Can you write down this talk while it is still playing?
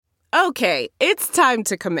Okay, it's time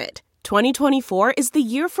to commit. 2024 is the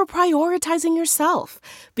year for prioritizing yourself.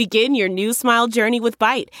 Begin your new smile journey with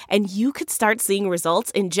Byte, and you could start seeing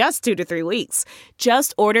results in just 2 to 3 weeks.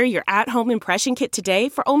 Just order your at-home impression kit today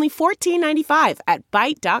for only $14.95 at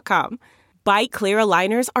Byte.com. Byte Clear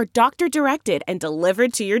aligners are doctor-directed and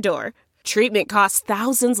delivered to your door. Treatment costs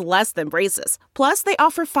thousands less than braces. Plus, they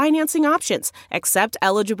offer financing options, accept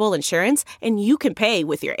eligible insurance, and you can pay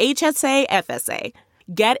with your HSA FSA.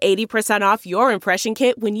 Get 80% off your impression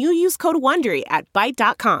kit when you use code WONDERY at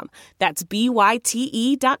Byte.com. That's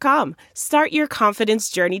BYTE.com. Start your confidence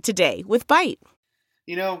journey today with Byte.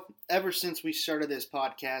 You know, ever since we started this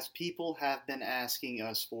podcast, people have been asking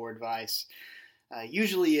us for advice.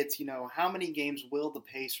 Usually it's, how many games will the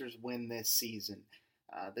Pacers win this season?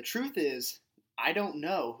 The truth is, I don't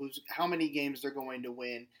know how many games they're going to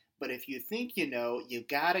win, but if you think you know, you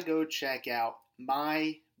gotta go check out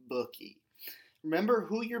MyBookie. Remember,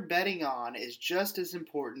 who you're betting on is just as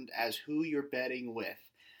important as who you're betting with.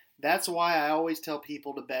 That's why I always tell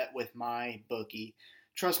people to bet with MyBookie.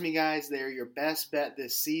 Trust me, guys, they're your best bet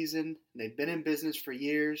this season. They've been in business for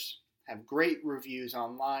years, have great reviews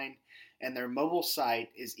online, and their mobile site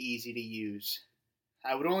is easy to use.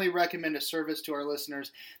 I would only recommend a service to our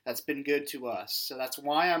listeners that's been good to us. So that's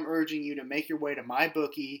why I'm urging you to make your way to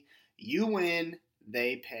MyBookie. You win,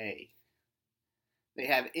 they pay. They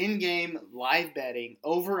have in-game live betting,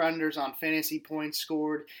 over-unders on fantasy points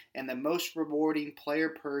scored, and the most rewarding player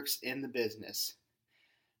perks in the business.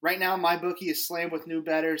 Right now, MyBookie is slammed with new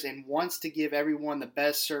bettors and wants to give everyone the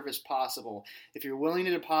best service possible. If you're willing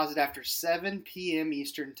to deposit after 7 p.m.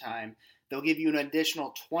 Eastern Time, they'll give you an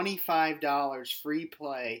additional $25 free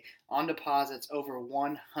play on deposits over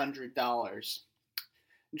 $100.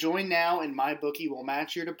 Join now and MyBookie will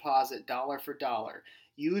match your deposit dollar for dollar.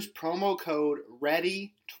 Use promo code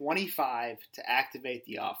READY25 to activate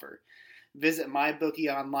the offer. Visit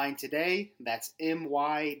MyBookie online today. That's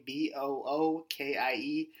MyBookie.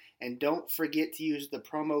 And don't forget to use the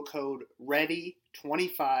promo code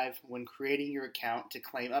READY25 when creating your account to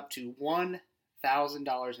claim up to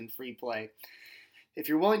 $1,000 in free play. If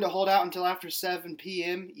you're willing to hold out until after 7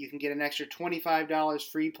 p.m., you can get an extra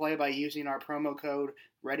 $25 free play by using our promo code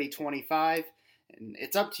READY25. And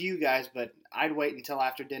it's up to you guys, but I'd wait until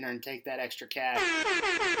after dinner and take that extra cash.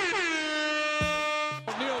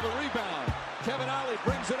 O'Neal the rebound. Kevin Ollie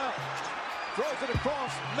brings it up. Throws it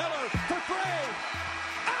across. Miller for three.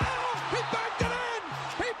 Oh! He backed it in!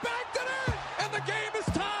 He backed it in! And the game is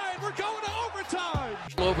tied. We're going to overtime.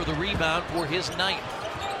 Over the rebound for his ninth.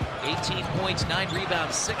 18 points, 9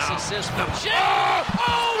 rebounds, 6 assists for Jay.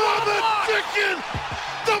 Oh, the chicken!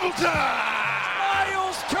 Double time!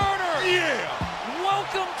 Miles Turner! Yeah!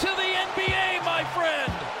 Welcome to the NBA, my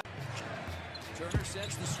friend! Turner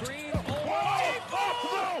sets the screen. Oh, no!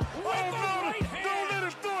 Don't let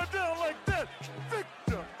him throw it down like that!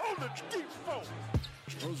 Victor Oladipo!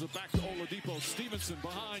 Throws it back to Oladipo. Stevenson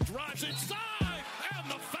behind, drives inside, and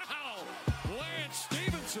the foul! Lance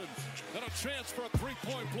Stevenson, and a chance for a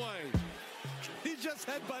three-point play. He just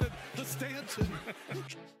headbutted the Stanton.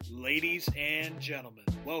 Ladies and gentlemen,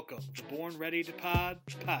 welcome to Born Ready to Pod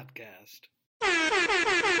podcast.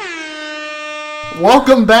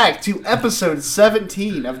 Welcome back to episode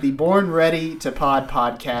 17 of the Born Ready to Pod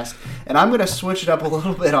podcast. And I'm going to switch it up a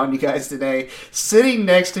little bit on you guys today. Sitting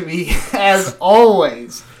next to me, as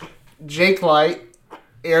always, Jake Light,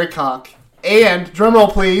 Eric Hawk, and,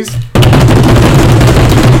 drumroll please,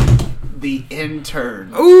 the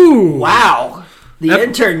intern. Ooh! Wow. The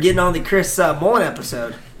intern getting on the Chris Mullen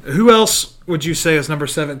episode. Who else would you say is number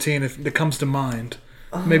 17 if it comes to mind?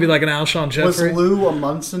 Maybe like an Alshon Jeffrey? Was Lou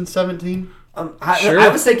Amundsen 17? Sure. I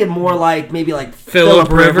was thinking more like maybe like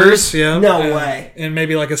Phillip Rivers. Yeah. No way. And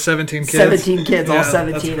maybe like a 17 kids. 17 kids, all Yeah,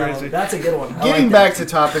 17 that's of crazy. them. That's a good one. Getting back to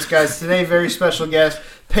topics, guys, today, very special guest,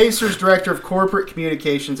 Pacers Director of Corporate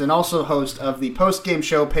Communications and also host of the post-game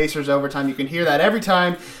show, Pacers Overtime. You can hear that every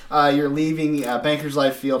time you're leaving Bankers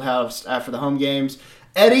Life Fieldhouse after the home games.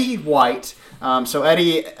 Eddie White. So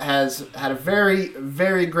Eddie has had a very,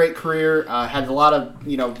 very great career, had a lot of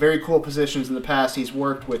very cool positions in the past. He's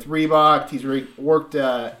worked with Reebok, he's worked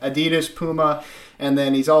Adidas, Puma, and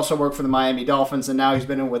then he's also worked for the Miami Dolphins, and now he's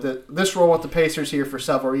been in with this role with the Pacers here for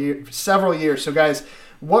several years. So guys,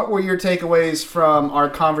 what were your takeaways from our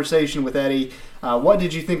conversation with Eddie? What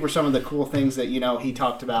did you think were some of the cool things that he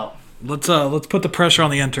talked about? Let's put the pressure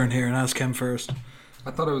on the intern here and ask him first. I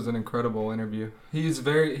thought it was an incredible interview. He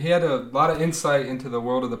had a lot of insight into the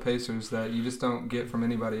world of the Pacers that you just don't get from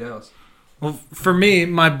anybody else. Well, for me,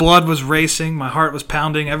 my blood was racing, my heart was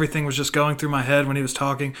pounding, everything was just going through my head when he was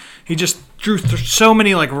talking. He just drew so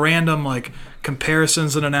many random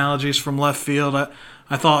comparisons and analogies from left field.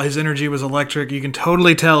 I thought his energy was electric. You can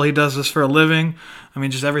totally tell he does this for a living. I mean,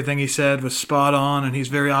 just everything he said was spot on, and he's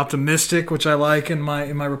very optimistic, which I like in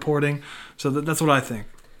my reporting. So that's what I think.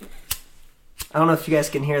 I don't know if you guys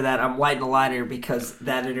can hear that. I'm lighting a lighter because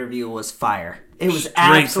that interview was fire. It was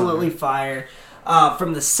absolutely fire.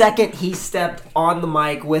 From the second he stepped on the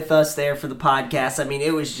mic with us there for the podcast, I mean,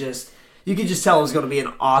 it was just, you could just tell it was going to be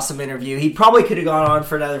an awesome interview. He probably could have gone on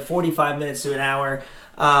for another 45 minutes to an hour.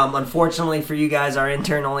 Unfortunately for you guys, our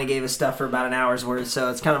intern only gave us stuff for about an hour's worth, so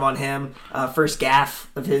it's kind of on him. First gaffe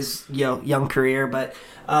of his young career, but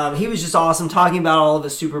he was just awesome, talking about all of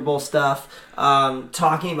his Super Bowl stuff,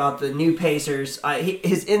 talking about the new Pacers.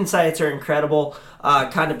 His insights are incredible,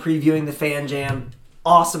 kind of previewing the Fan Jam.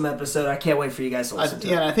 Awesome episode. I can't wait for you guys to listen to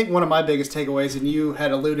it. Yeah, I think one of my biggest takeaways, and you had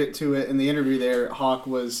alluded to it in the interview there, Hawk,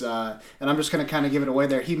 was, and I'm just going to kind of give it away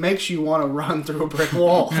there, he makes you want to run through a brick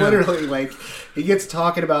wall. Literally, he gets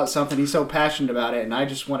talking about something, he's so passionate about it, and I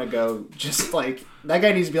just want to go that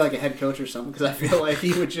guy needs to be a head coach or something, because I feel like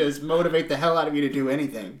he would just motivate the hell out of you to do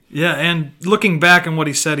anything. Yeah, and looking back on what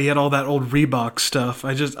he said, he had all that old Reebok stuff.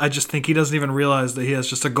 I just think he doesn't even realize that he has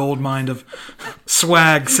just a gold mine of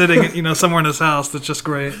swag sitting, somewhere in his house. That's just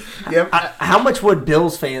great. Yep. How much would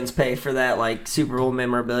Bills fans pay for that Super Bowl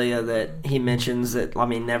memorabilia that he mentions that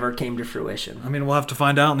never came to fruition? I mean, we'll have to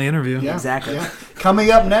find out in the interview. Yeah, exactly. Yeah.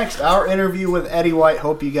 Coming up next, our interview with Eddie White.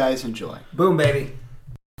 Hope you guys enjoy. Boom, baby.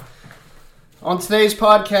 On today's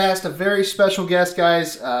podcast, a very special guest,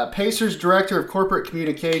 guys, Pacers Director of Corporate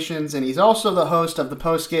Communications, and he's also the host of the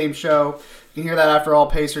post-game show. You can hear that after all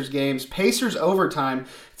Pacers games, Pacers Overtime.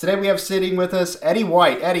 Today we have sitting with us Eddie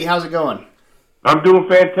White. Eddie, how's it going? I'm doing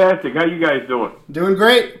fantastic. How you guys doing? Doing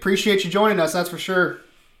great. Appreciate you joining us, that's for sure.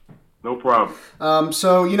 No problem.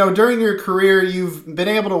 So, during your career, you've been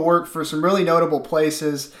able to work for some really notable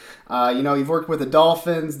places. You've worked with the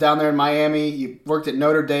Dolphins down there in Miami. You worked at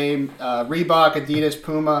Notre Dame, Reebok, Adidas,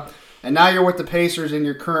 Puma, and now you're with the Pacers in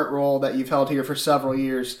your current role that you've held here for several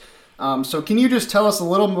years. So can you just tell us a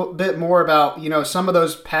little bit more about, some of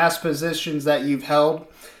those past positions that you've held,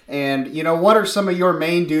 and, what are some of your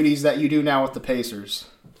main duties that you do now with the Pacers?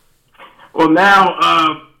 Well, now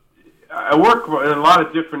I work in a lot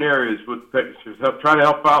of different areas with Pacers. Try to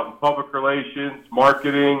help out in public relations,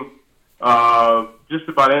 marketing, just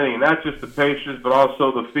about anything, not just the Pacers, but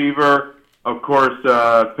also the Fever, of course,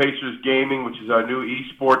 Pacers Gaming, which is our new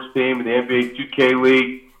esports team in the NBA 2K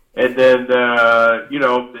League, and then,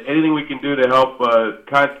 anything we can do to help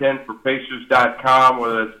content for Pacers.com,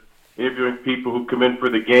 whether it's interviewing people who come in for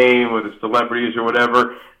the game, whether it's celebrities or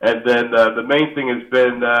whatever. And then the main thing has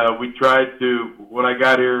been we tried to, when I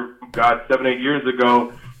got here, 7-8 years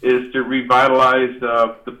ago, is to revitalize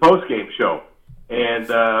the post-game show. And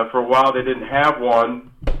for a while, they didn't have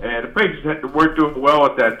one. And the Pacers weren't doing well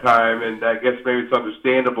at that time, and I guess maybe it's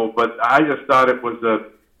understandable. But I just thought it was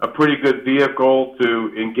a pretty good vehicle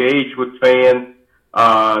to engage with fans,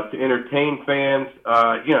 to entertain fans.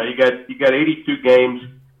 You got 82 games.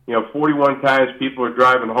 41 times people are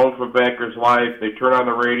driving home from Bankers Life. They turn on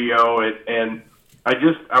the radio, and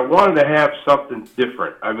I wanted to have something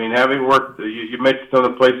different. I mean, having worked, you mentioned some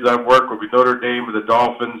of the places I've worked with Notre Dame or the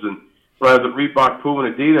Dolphins, and when I was at Reebok, Puma,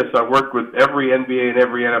 and Adidas, I worked with every NBA and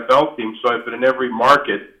every NFL team, so I've been in every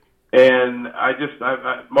market. And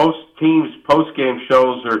most teams' post-game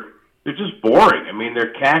shows they're just boring. I mean,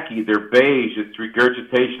 they're khaki, they're beige, it's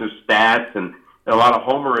regurgitation of stats and a lot of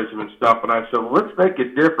homerism and stuff. And I said, well, let's make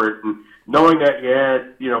it different. And knowing that you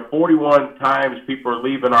had, 41 times people are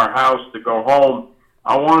leaving our house to go home,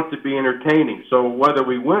 I want it to be entertaining. So whether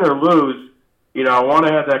we win or lose, I want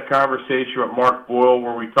to have that conversation with Mark Boyle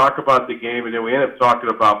where we talk about the game and then we end up talking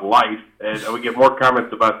about life. And we get more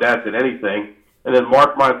comments about that than anything. And then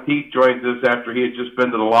Mark Monteith joins us after he had just been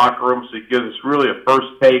to the locker room, so he gives us really a first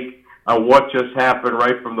take on what just happened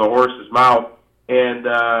right from the horse's mouth. And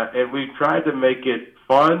we've tried to make it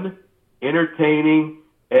fun, entertaining,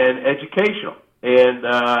 and educational. And,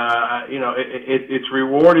 it's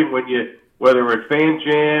rewarding when whether we're at Fan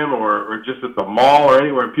Jam or just at the mall or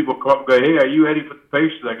anywhere, and people come up and go, hey, are you Eddie for the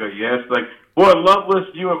Pacers? I go, yes. Like, boy, I'd love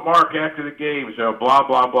listening to you and Mark after the games, blah,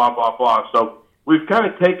 blah, blah, blah, blah. So we've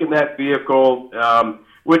kind of taken that vehicle,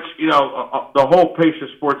 which, the whole Pacers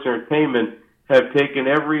Sports Entertainment have taken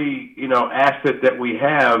every, asset that we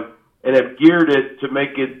have and have geared it to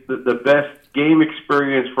make it the best game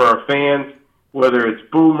experience for our fans, whether it's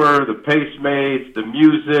Boomer, the Pacemates, the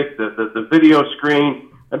music, the video screen.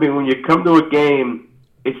 I mean, when you come to a game,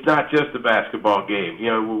 it's not just a basketball game.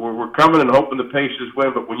 You know, we're coming and hoping the Pacers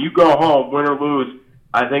win, but when you go home, win or lose,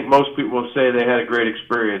 I think most people will say they had a great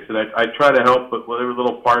experience, and I try to help with whatever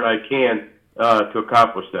little part I can to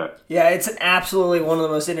accomplish that. Yeah, it's absolutely one of the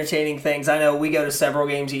most entertaining things. I know we go to several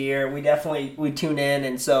games a year. We tune in,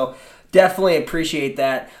 and so definitely appreciate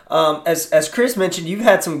that. As Chris mentioned, you've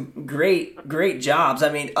had some great jobs.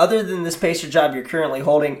 I mean, other than this Pacer job you're currently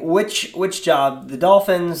holding, which job? The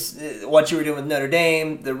Dolphins, what you were doing with Notre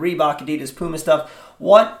Dame, the Reebok, Adidas, Puma stuff.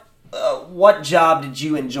 What job did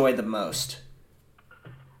you enjoy the most?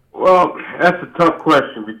 Well, that's a tough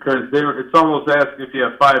question because it's almost asking if you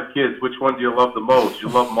have 5 kids, which one do you love the most? You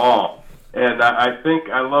love them all. And I think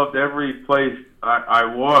I loved every place I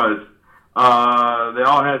was. They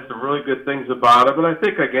all had some really good things about them, and I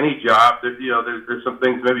think like any job, there's some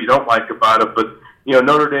things maybe you don't like about it. But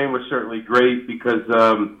Notre Dame was certainly great because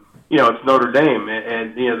it's Notre Dame,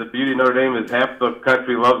 and the beauty of Notre Dame is half the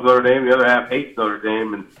country loves Notre Dame, the other half hates Notre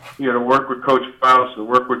Dame, and to work with Coach Faust and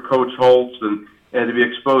work with Coach Holtz and to be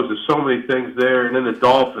exposed to so many things there, and then the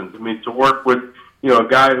Dolphins. I mean, to work with a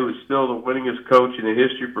guy who is still the winningest coach in the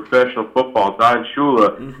history of professional football, Don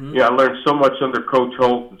Shula. Mm-hmm. I learned so much under Coach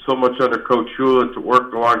Holt and so much under Coach Shula to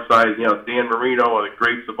work alongside, Dan Marino, one of the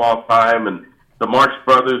greats of all time, and the Marx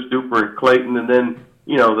brothers, Duper and Clayton, and then,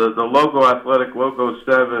 the Logo Athletic, Logo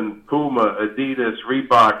 7, Puma, Adidas,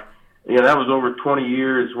 Reebok. That was over 20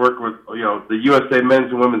 years working with, the USA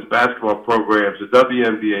men's and women's basketball programs, the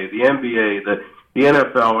WNBA, the NBA, the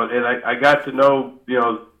NFL, and I got to know,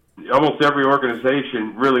 almost every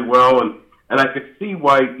organization really well, and I could see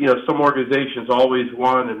why some organizations always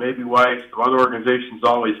won, and maybe why some other organizations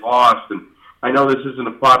always lost. And I know this isn't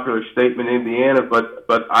a popular statement in Indiana, but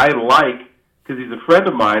I because he's a friend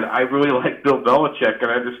of mine, I really like Bill Belichick,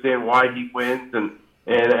 and I understand why he wins, and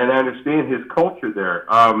I understand his culture there.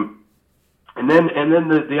 And then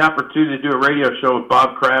the opportunity to do a radio show with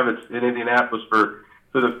Bob Kravitz in Indianapolis for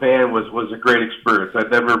the fan was a great experience.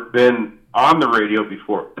 I'd never been on the radio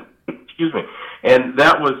before. Excuse me. And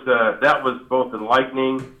that was both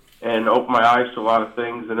enlightening and opened my eyes to a lot of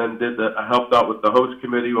things. And then I helped out with the host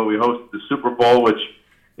committee when we hosted the Super Bowl, which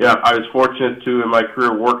I was fortunate to in my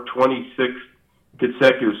career work 26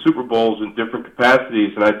 consecutive Super Bowls in different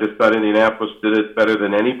capacities, and I just thought Indianapolis did it better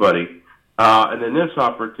than anybody. And then this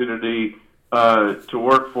opportunity to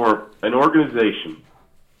work for an organization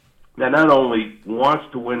that not only wants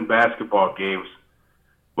to win basketball games,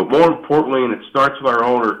 but more importantly, and it starts with our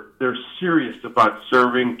owner, they're serious about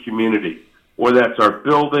serving community, whether that's our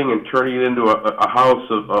building and turning it into a house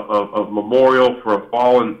of memorial for a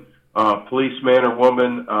fallen policeman or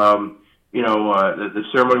woman. The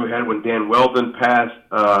ceremony we had when Dan Weldon passed,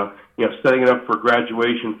 setting it up for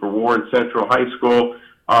graduation for Warren Central High School,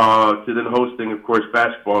 to then hosting, of course,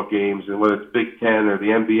 basketball games, and whether it's Big Ten or the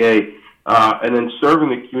NBA, and then serving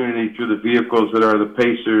the community through the vehicles that are the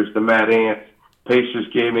Pacers, the Mad Ants, Pacers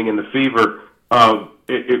Gaming, and the Fever.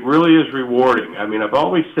 It really is rewarding. I mean, I've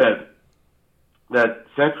always said that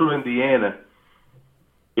Central Indiana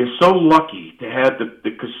is so lucky to have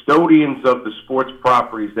the custodians of the sports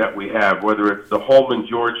properties that we have, whether it's the Holman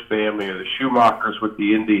George family or the Schumachers with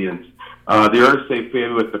the Indians, the Irsay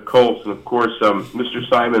family with the Colts, and of course Mr.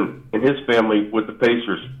 Simon and his family with the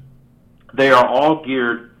Pacers. They are all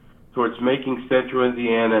geared towards making Central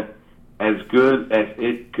Indiana as good as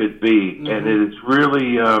it could be, and it is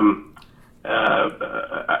really.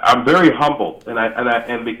 I'm very humbled,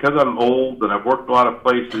 and because I'm old and I've worked a lot of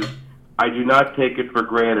places, I do not take it for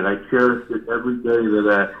granted. I cherish it every day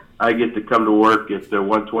that I get to come to work at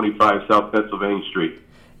 125 South Pennsylvania Street.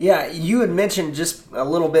 Yeah, you had mentioned just a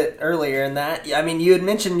little bit earlier in that. I mean, you had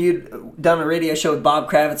mentioned you'd done a radio show with Bob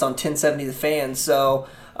Kravitz on 1070 The Fan. So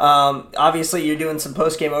obviously you're doing some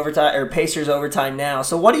post-game overtime or Pacers overtime now.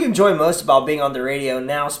 So what do you enjoy most about being on the radio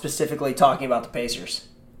now, specifically talking about the Pacers?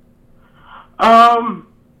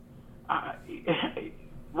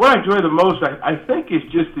 What I enjoy the most, I think, is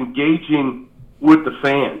just engaging with the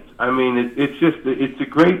fans. I mean, it's a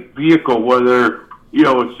great vehicle, whether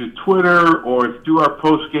it's through Twitter or it's through our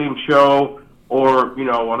post-game show, or when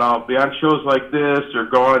I'll be on shows like this or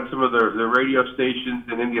go on some of the radio stations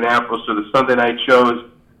in Indianapolis or the Sunday night shows,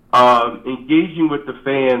 engaging with the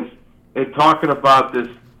fans and talking about this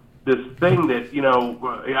thing that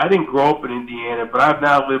I didn't grow up in Indiana, but I've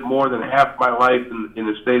now lived more than half my life in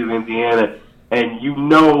the state of Indiana. And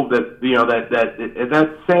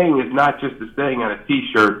that saying is not just a saying on a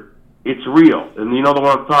T-shirt; it's real. And you know the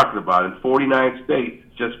one I'm talking about. In 49 states,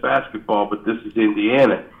 it's just basketball, but this is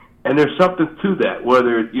Indiana, and there's something to that.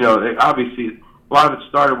 Whether obviously a lot of it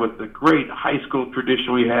started with the great high school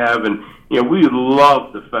tradition we have, and we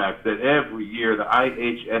love the fact that every year the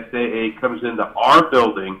IHSAA comes into our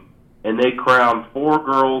building and they crown 4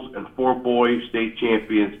 girls and 4 boys state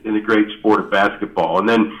champions in the great sport of basketball. And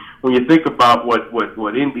then when you think about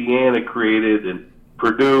what Indiana created, and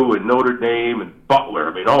Purdue and Notre Dame and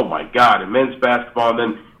Butler, I mean, oh my God, and men's basketball, and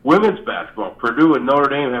then women's basketball, Purdue and Notre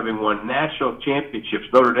Dame having won national championships.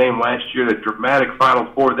 Notre Dame last year, the dramatic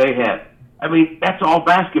Final Four they had. I mean, that's all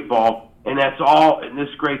basketball, and that's all in this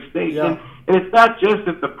great state. Yeah. And it's not just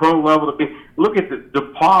at the pro level. Look at the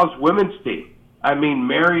DePauw's women's team. I mean,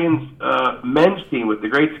 Marion's men's team with the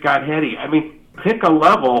great Scott Heddy. I mean, pick a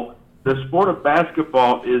level. The sport of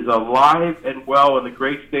basketball is alive and well in the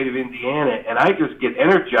great state of Indiana, and I just get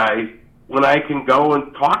energized when I can go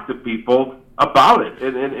and talk to people about it,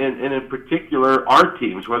 and in particular our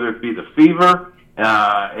teams, whether it be the Fever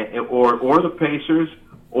or the Pacers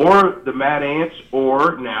or the Mad Ants,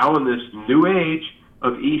 or now in this new age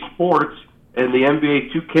of esports and the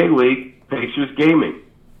NBA 2K League, Pacers Gaming.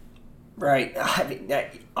 Right. I mean,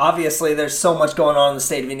 obviously, there's so much going on in the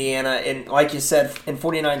state of Indiana, and like you said, in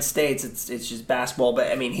 49 states, it's just basketball.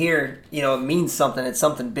 But I mean, here, it means something. It's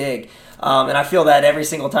something big, and I feel that every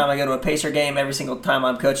single time I go to a Pacer game, every single time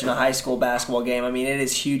I'm coaching a high school basketball game. I mean, it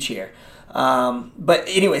is huge here. But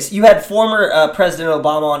anyways, you had former President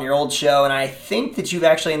Obama on your old show, and I think that you've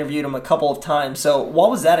actually interviewed him a couple of times. So,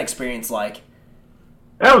 what was that experience like?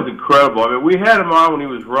 That was incredible. I mean, we had him on when he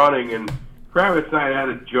was running, and Kravitz and I had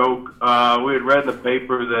a joke. We had read in the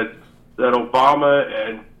paper that Obama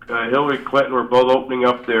and Hillary Clinton were both opening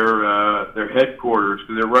up their headquarters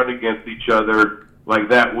because they're running against each other like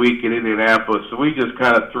that week in Indianapolis. So we just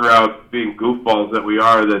kind of threw out, being goofballs that we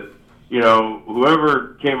are, that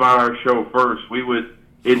whoever came on our show first, we would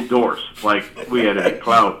endorse like we had any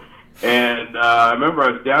clout. And I remember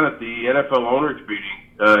I was down at the NFL owners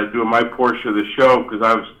meeting doing my portion of the show because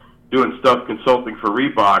I was doing stuff consulting for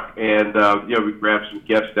Reebok, and we grabbed some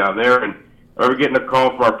guests down there, and I remember getting a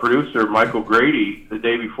call from our producer, Michael Grady, the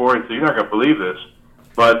day before, and said, "You're not going to believe this,"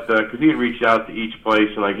 but because he had reached out to each place,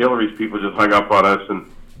 and like Hillary's people just hung up on us,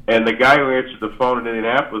 and the guy who answered the phone in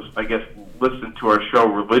Indianapolis, I guess, listened to our show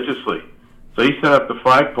religiously, so he set up the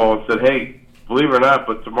flagpole and said, "Hey, believe it or not,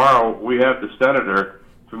 but tomorrow we have the senator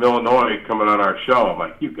from Illinois coming on our show." I'm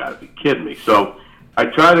like, "You got to be kidding me!" So I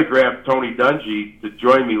tried to grab Tony Dungy to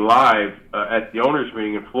join me live at the owners'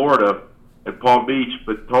 meeting in Florida at Palm Beach,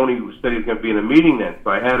 but Tony said he was going to be in a meeting then, so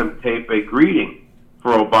I had him tape a greeting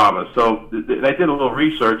for Obama. So I did a little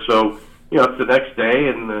research. So, it's the next day,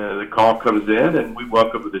 and the call comes in, and we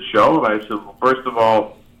welcome to the show. And I said, "Well, first of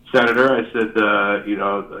all, Senator," I said,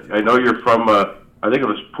 "I know you're from, I think it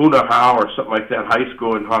was Punahou or something like that, high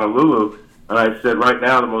school in Honolulu." And I said, "Right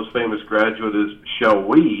now, the most famous graduate is Michelle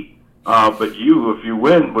Wee. But you, if you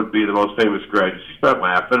win, would be the most famous graduate." She started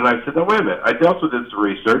laughing, and I said, "No, wait a minute. I also did some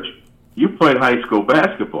research. You played high school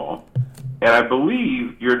basketball, and I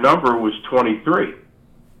believe your number was 23.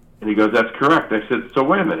 And he goes, "That's correct." I said, "So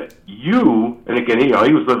wait a minute. You," and again,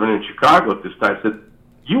 he was living in Chicago at this time, I said,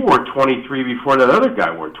 "You wore 23 before that other guy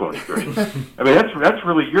wore 23. I mean, that's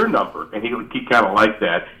really your number." And he kind of liked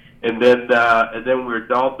that. And then when we were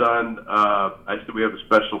all done, I said, "We have a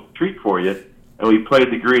special treat for you." And we played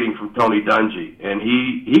the greeting from Tony Dungy. And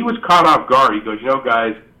he was caught off guard. He goes,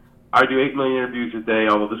 "Guys, I do 8 million interviews a day,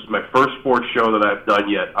 although this is my first sports show that I've done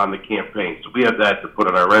yet on the campaign. So we have that to put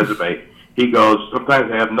on our resume." He goes,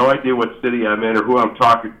 "Sometimes I have no idea what city I'm in or who I'm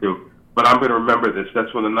talking to, but I'm going to remember this.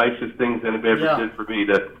 That's one of the nicest things anybody ever did for me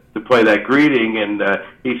to play that greeting." And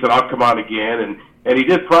he said, "I'll come on again." And he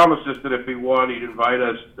did promise us that if he won, he'd invite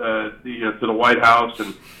us to the White House.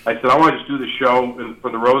 And I said, "I want to just do the show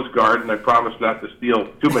from the Rose Garden." I promised not to steal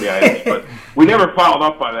too many items. But we never followed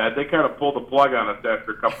up on that. They kind of pulled the plug on us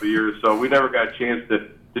after a couple of years. So we never got a chance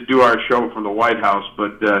to do our show from the White House.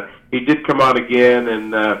 But he did come on again.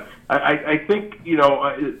 And I think,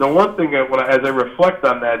 the one thing that as I reflect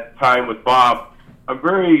on that time with Bob, I'm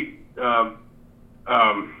very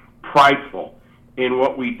prideful in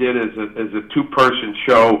what we did as a two-person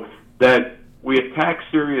show, that we attacked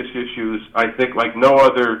serious issues, I think, like no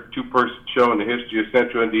other two-person show in the history of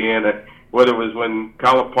Central Indiana, whether it was when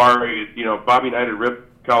Calipari, Bobby Knight had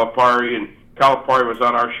ripped Calipari, and Calipari was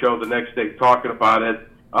on our show the next day talking about it.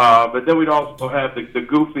 But then we'd also have the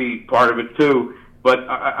goofy part of it, too. But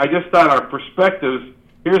I just thought our perspectives,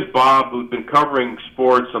 here's Bob, who's been covering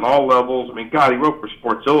sports on all levels. I mean, God, he wrote for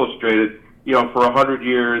Sports Illustrated, for 100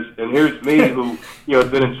 years, and here's me who, has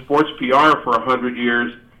been in sports PR for 100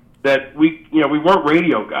 years, that we weren't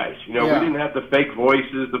radio guys. We didn't have the fake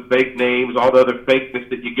voices, the fake names, all the other fakeness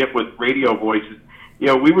that you get with radio voices.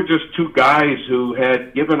 we were just two guys who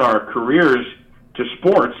had given our careers to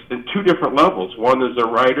sports in two different levels. One as a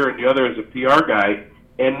writer and the other as a PR guy.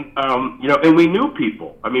 And, and we knew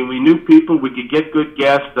people. I mean, we knew people. We could get good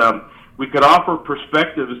guests. We could offer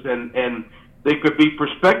perspectives, and they could be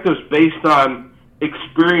perspectives based on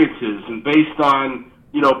experiences and based on,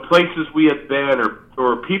 places we had been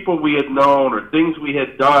or people we had known or things we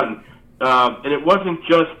had done. And it wasn't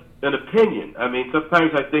just an opinion. I mean,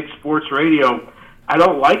 sometimes I think sports radio, I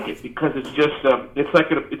don't like it because it's just,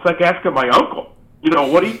 it's like asking my uncle.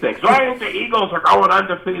 What he thinks. I think the Eagles are going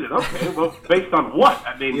undefeated. Okay, well, based on what?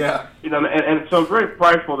 I mean, and so I'm very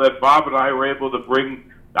prideful that Bob and I were able to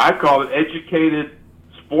bring, I call it educated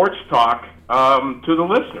sports talk to the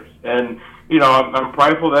listeners. And, I'm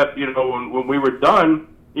prideful that, when we were done,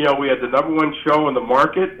 we had the number one show in the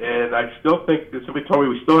market, and I still think, somebody told me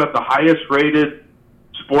we still have the highest rated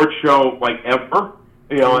sports show, ever,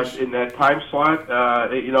 in that time slot,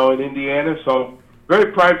 in Indiana. So,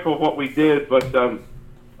 very prideful of what we did, but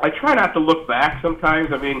I try not to look back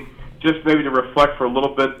sometimes. I mean, just maybe to reflect for a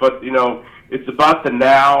little bit, but, it's about the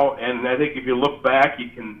now, and I think if you look back, you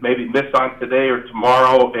can maybe miss on today or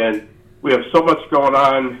tomorrow, and we have so much going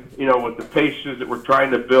on, with the Pacers that we're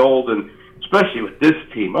trying to build, and especially with this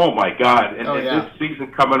team. Oh, my God. And this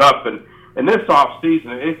season coming up, and this off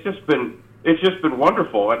season, it's just been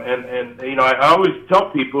wonderful. And I always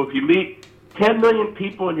tell people, if you meet 10 million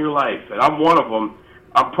people in your life, and I'm one of them,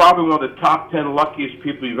 I'm probably one of the top 10 luckiest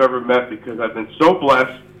people you've ever met because I've been so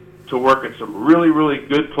blessed to work at some really, really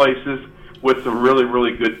good places with some really,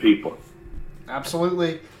 really good people.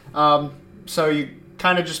 Absolutely. So you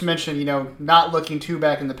kind of just mentioned, not looking too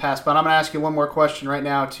back in the past, but I'm going to ask you one more question right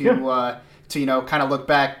now to kind of look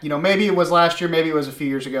back. Maybe it was last year, maybe it was a few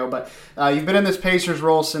years ago, but you've been in this Pacers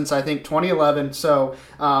role since, I think, 2011. So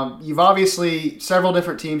you've obviously several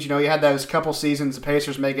different teams. You had those couple seasons, the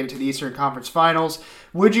Pacers making it to the Eastern Conference Finals.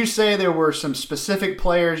 Would you say there were some specific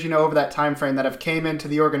players, over that time frame that have came into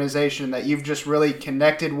the organization that you've just really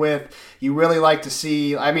connected with, you really like to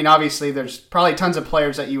see? I mean, obviously there's probably tons of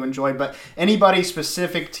players that you enjoyed, but anybody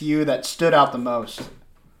specific to you that stood out the most?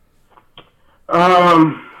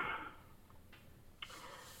 The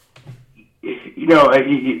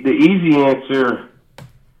easy answer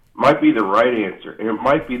might be the right answer, and it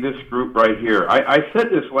might be this group right here. I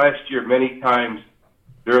said this last year many times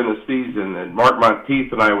during the season, and Mark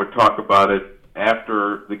Monteith and I would talk about it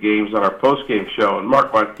after the games on our post-game show. And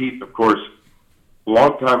Mark Monteith, of course,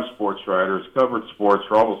 longtime sports writer, has covered sports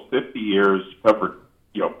for almost 50 years, covered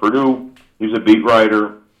Purdue. He's a beat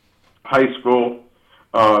writer, high school,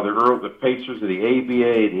 the Pacers of the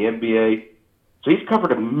ABA and the NBA. So he's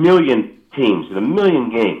covered 1 million teams in 1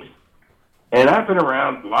 million games. And I've been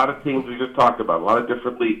around a lot of teams we just talked about, a lot of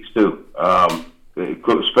different leagues too,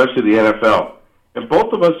 especially the NFL. And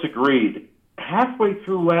both of us agreed halfway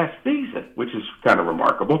through last season, which is kind of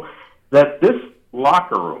remarkable, that this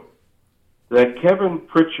locker room that Kevin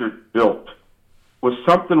Pritchard built was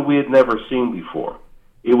something we had never seen before.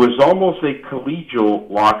 It was almost a collegial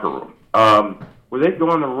locker room. Where they'd go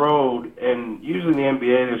on the road, and usually in the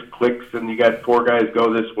NBA there's cliques, and you got 4 guys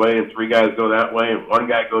go this way, and 3 guys go that way, and 1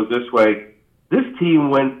 guy goes this way. This team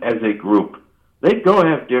went as a group. They'd go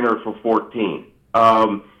have dinner for 14.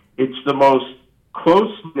 It's the most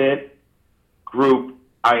close-knit group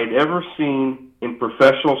I had ever seen in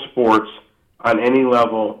professional sports on any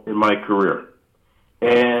level in my career.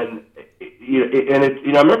 And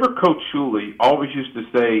I remember Coach Shuley always used to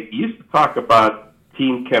say, he used to talk about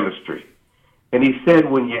team chemistry. And he said,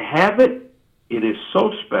 when you have it, it is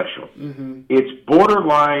so special. Mm-hmm. It's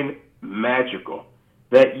borderline magical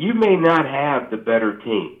that you may not have the better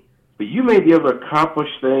team, but you may be able to accomplish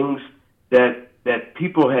things that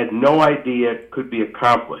people had no idea could be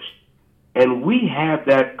accomplished. And we have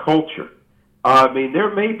that culture. I mean, there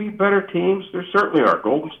may be better teams. There certainly are.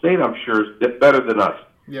 Golden State, I'm sure, is better than us.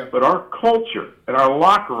 Yeah. But our culture and our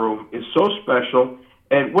locker room is so special,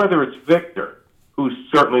 and whether it's Victor, who's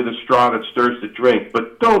certainly the straw that stirs the drink,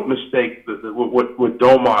 but don't mistake what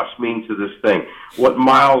Domas means to this thing, what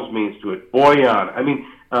Miles means to it, Bojan,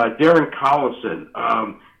 Darren Collison,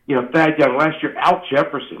 Thad Young last year, Al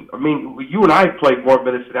Jefferson. I mean, you and I played more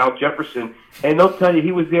minutes than Al Jefferson, and they'll tell you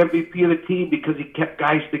he was the MVP of the team because he kept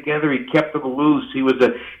guys together, he kept them loose, he was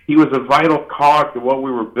a vital cog to what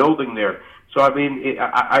we were building there. So, I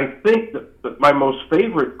think that my most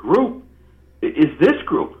favorite group is this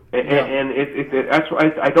group. And that's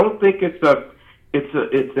why I don't think it's a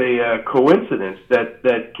coincidence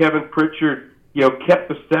that Kevin Pritchard kept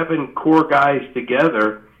the 7 core guys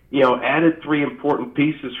together, added 3 important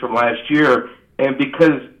pieces from last year, and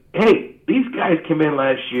because these guys came in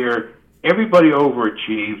last year everybody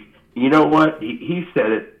overachieved. You know what? He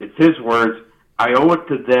said it. It's his words. I owe it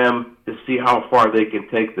to them to see how far they can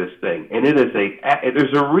take this thing. And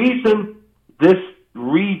there's a reason this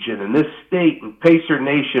region and this state and Pacer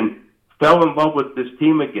Nation fell in love with this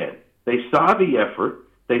team again. They saw the effort.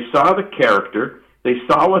 They saw the character. They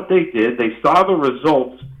saw what they did. They saw the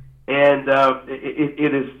results. And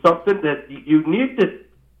it is something that you need to,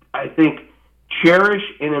 I think, cherish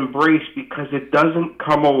and embrace because it doesn't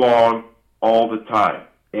come along all the time.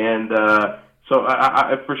 And so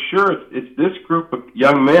I for sure, it's this group of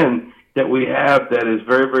young men that we have that is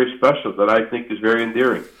very, very special, that I think is very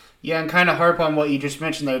endearing. Yeah, and kind of harp on what you just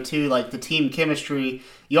mentioned there, too, like the team chemistry.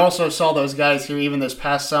 You also saw those guys here even this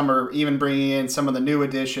past summer, even bringing in some of the new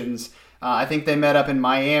additions. I think they met up in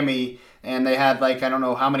Miami, and they had, like, I don't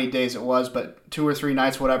know how many days it was, but 2 or 3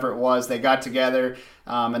 nights, whatever it was, they got together,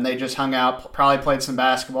 and they just hung out, probably played some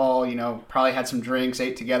basketball, probably had some drinks,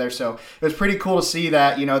 ate together. So it was pretty cool to see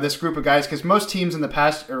that, this group of guys, because most teams in the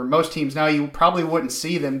past, or most teams now, you probably wouldn't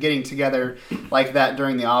see them getting together like that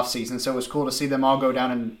during the offseason. So it was cool to see them all go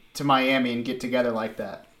down to Miami and get together like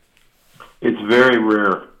that. It's very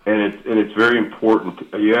rare, and it's very important.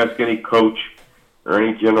 You ask any coach or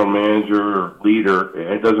any general manager or leader,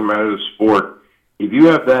 and it doesn't matter the sport, if you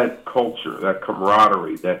have that culture, that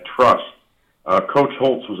camaraderie, that trust, Coach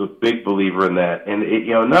Holtz was a big believer in that. And,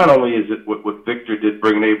 not only is it what Victor did,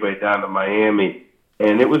 bringing everybody down to Miami,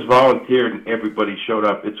 and it was volunteered and everybody showed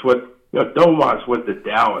up. It's what, Domas went to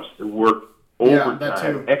Dallas and worked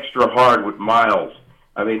overtime, extra hard with Miles.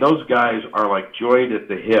 I mean, those guys are like joined at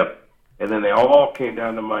the hip. And then they all came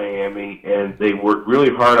down to Miami, and they worked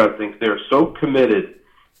really hard on things. They're so committed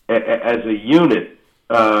as a unit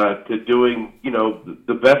to doing,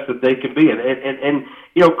 the best that they can be. And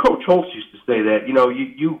Coach Holtz used to say that,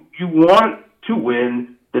 you want to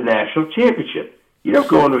win the national championship. You don't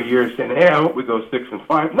go into a year saying, hey, I hope we go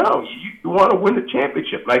 6-5. No, you want to win the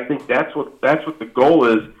championship. And I think that's what the goal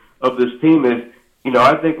is of this team is,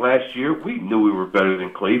 I think last year we knew we were better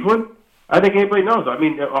than Cleveland. I think anybody knows. I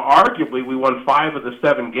mean, arguably, we won 5 of the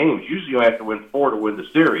 7 games. Usually you have to win 4 to win the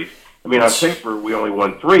series. I mean, on paper, we only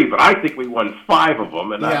won 3, but I think we won 5 of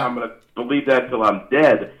them, and I'm going to believe that till I'm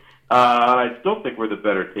dead. I still think we're the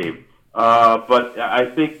better team. But I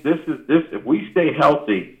think this. If we stay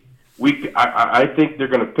healthy, I think they're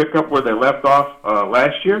going to pick up where they left off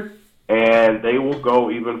last year, and they will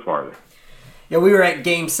go even farther. Yeah, we were at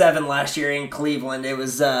Game 7 last year in Cleveland. It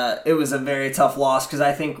was a very tough loss because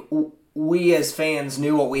I think we as fans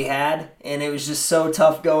knew what we had, and it was just so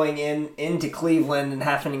tough going into Cleveland and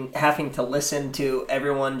having to listen to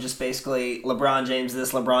everyone just basically LeBron James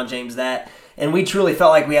this, LeBron James that. And we truly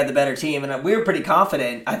felt like we had the better team, and we were pretty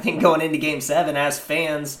confident, I think, going into Game 7 as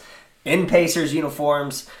fans in Pacers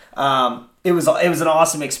uniforms. It was an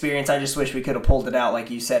awesome experience. I just wish we could have pulled it out,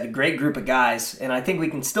 like you said. A great group of guys, and I think we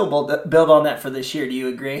can still build on that for this year. Do you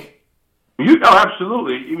agree?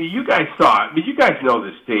 Absolutely. I mean, you guys saw it. I mean, you guys know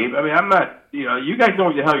this team. I mean, I'm not, you guys know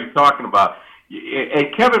what the hell you're talking about. And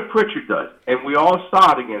Kevin Pritchard does. And we all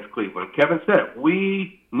saw it against Cleveland. Kevin said it.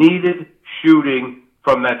 We needed shooting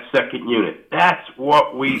from that second unit. That's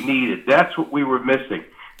what we needed. That's what we were missing.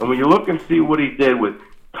 And when you look and see what he did with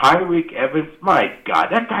Tyreke Evans, my God,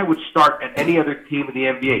 that guy would start at any other team in the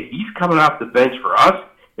NBA. He's coming off the bench for us.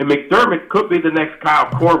 And McDermott could be the next Kyle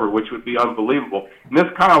Korver, which would be unbelievable. And this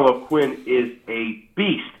Kyle O'Quinn is a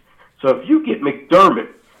beast. So if you get McDermott,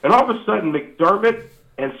 and all of a sudden McDermott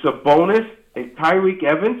and Sabonis and Tyreke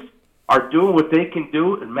Evans are doing what they can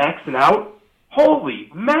do and maxing out, holy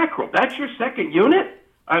mackerel, that's your second unit?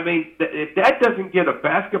 I mean, if that doesn't get a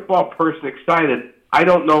basketball person excited, I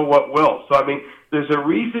don't know what will. So, I mean, there's a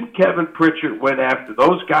reason Kevin Pritchard went after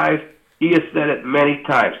those guys. He has said it many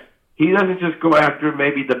times. He doesn't just go after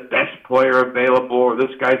maybe the best player available or this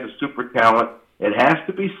guy's a super talent. It has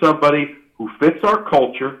to be somebody who fits our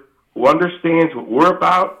culture, who understands what we're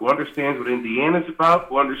about, who understands what Indiana's about,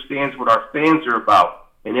 who understands what our fans are about.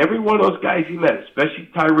 And every one of those guys he met, especially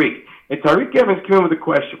Tyreke. And Tyreke Evans came in with a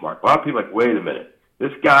question mark. A lot of people are like, wait a minute.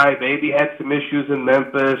 This guy maybe had some issues in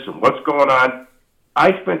Memphis, and what's going on?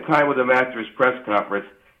 I spent time with him after his press conference.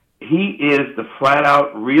 He is the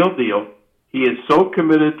flat-out real deal. He is so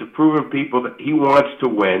committed to proving people that he wants to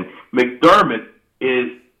win. McDermott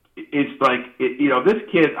is like, this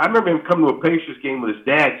kid, I remember him coming to a Pacers game with his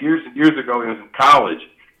dad years and years ago when he was in college.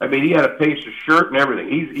 I mean, he had a Pacers shirt and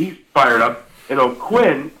everything. He's fired up. And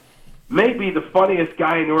O'Quinn may be the funniest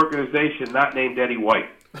guy in the organization not named Eddie White.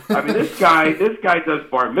 I mean, this guy does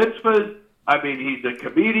bar mitzvahs. I mean, he's a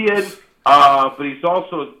comedian. but he's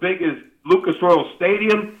also as big as Lucas Oil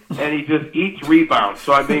Stadium, and he just eats rebounds.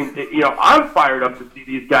 So, I mean, I'm fired up to see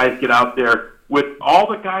these guys get out there with all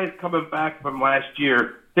the guys coming back from last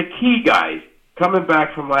year, the key guys coming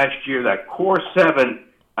back from last year, that core 7.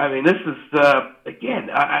 I mean, this is, again,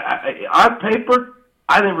 on paper,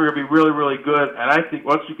 I think we're going to be really, really good. And I think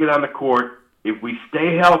once we get on the court, if we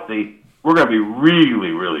stay healthy, we're going to be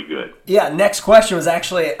really, really good. Yeah, next question was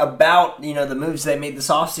actually about, the moves they made this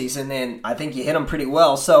offseason, and I think you hit them pretty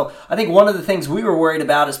well. So I think one of the things we were worried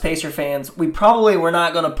about as Pacer fans, we probably were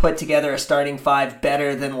not going to put together a starting 5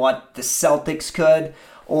 better than what the Celtics could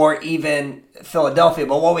or even Philadelphia.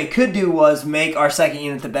 But what we could do was make our second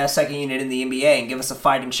unit the best second unit in the NBA and give us a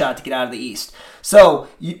fighting shot to get out of the East. So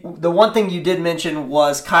the one thing you did mention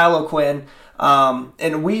was Kyle O'Quinn.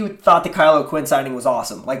 And we thought the Kyle O'Quinn signing was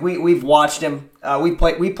awesome. Like we've watched him. We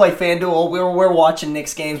play FanDuel. We're watching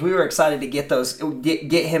Knicks games. We were excited to get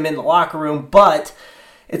him in the locker room. But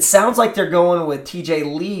it sounds like they're going with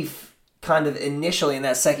TJ Leaf kind of initially in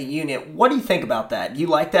that second unit. What do you think about that? Do you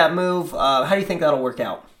like that move? How do you think that'll work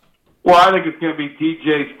out? Well, I think it's going to be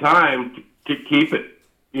TJ's time to keep it.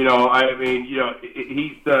 He's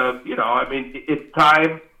it's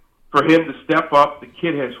time for him to step up. The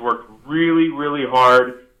kid has worked really, really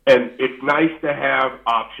hard, and it's nice to have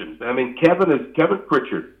options. I mean, Kevin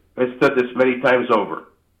Pritchard has said this many times over.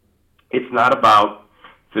 It's not about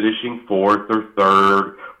finishing 4th or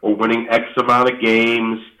 3rd or winning X amount of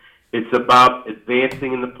games. It's about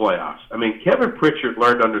advancing in the playoffs. I mean, Kevin Pritchard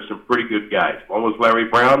learned under some pretty good guys. One was Larry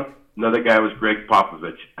Brown. Another guy was Greg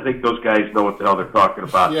Popovich. I think those guys know what the hell they're talking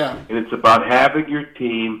about. Yeah. And it's about having your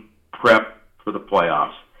team prep for the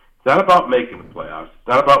playoffs. It's not about making the playoffs. It's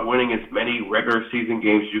not about winning as many regular season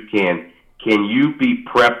games as you can. Can you be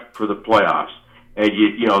prepped for the playoffs? And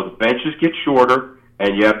the benches get shorter,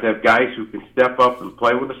 and you have to have guys who can step up and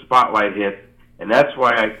play when the spotlight hits. And that's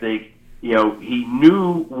why I think he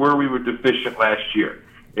knew where we were deficient last year.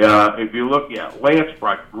 If you look, Lance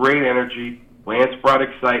brought great energy. Lance brought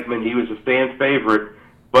excitement. He was a fan favorite,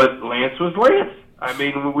 but Lance was Lance. I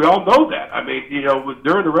mean, we all know that. I mean,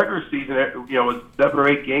 during the regular season, 7 or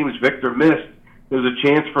 8 games Victor missed, there was a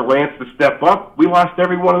chance for Lance to step up. We lost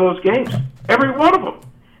every one of those games, every one of them.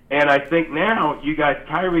 And I think now you got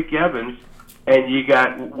Tyreek Evans, and you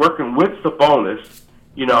got working with Sabonis,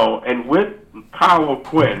 and with Kyle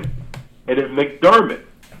O'Quinn, and if McDermott.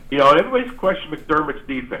 Everybody's questioned McDermott's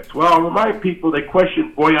defense. Well, I'll remind people they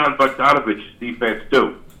questioned Bojan Bogdanovic's defense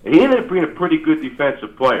too. And he ended up being a pretty good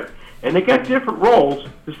defensive player. And they got different roles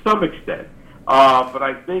to some extent. But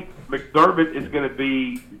I think McDermott is going to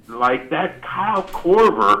be like that Kyle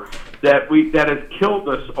Korver that has killed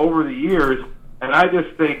us over the years. And I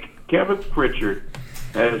just think Kevin Pritchard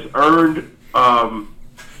has earned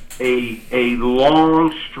a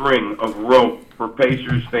long string of rope for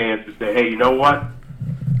Pacers fans to say, hey, you know what?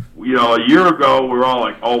 A year ago, we were all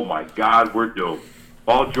like, oh, my God, we're doomed.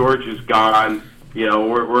 Paul George is gone.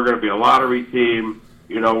 We're going to be a lottery team.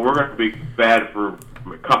 We're going to be bad for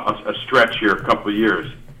a stretch here, a couple of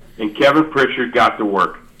years. And Kevin Pritchard got to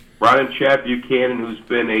work. Brought in Chad Buchanan, who's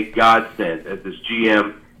been a godsend as his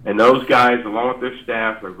GM. And those guys, along with their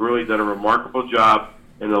staff, have really done a remarkable job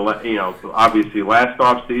in the, obviously last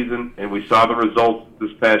offseason, and we saw the results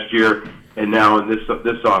this past year. And now in this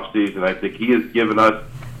offseason, I think he has given us,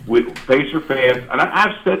 with Pacer fans, and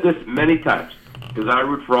I've said this many times because I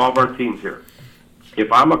root for all of our teams here.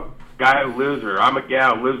 If I'm a guy who lives, or I'm a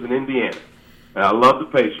gal who lives in Indiana, and I love the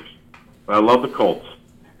Pacers, and I love the Colts,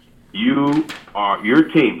 your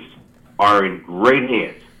teams are in great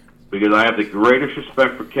hands because I have the greatest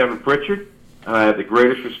respect for Kevin Pritchard and I have the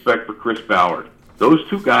greatest respect for Chris Ballard. Those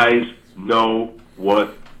two guys know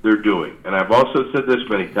what they're doing. And I've also said this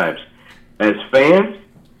many times. As fans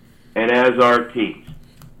and as our teams,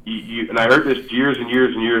 and I heard this years and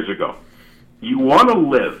years and years ago, you want to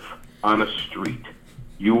live on a street.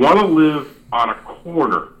 You want to live on a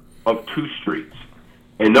corner of 2 streets.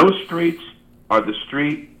 And those streets are the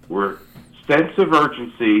street where sense of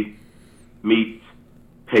urgency meets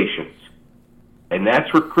patience. And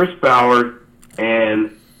that's where Chris Ballard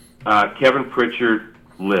and Kevin Pritchard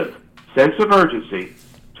live. Sense of urgency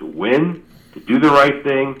to win, to do the right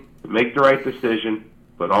thing, to make the right decision,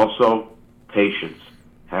 but also patience.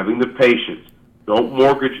 Having the patience. Don't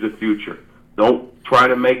mortgage the future. Don't try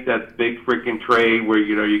to make that big freaking trade where,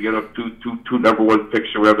 you get up two number 1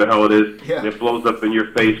 picks or whatever the hell it is, and it blows up in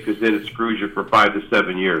your face because then it screws you for 5 to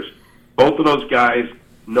 7 years. Both of those guys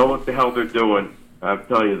know what the hell they're doing. I'm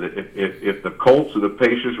telling you that if the Colts and the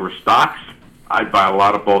Pacers were stocks, I'd buy a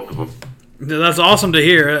lot of both of them. That's awesome to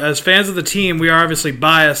hear. As fans of the team, we are obviously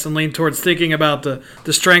biased and lean towards thinking about the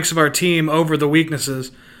strengths of our team over the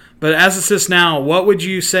weaknesses. But as it sits now, what would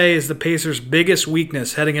you say is the Pacers' biggest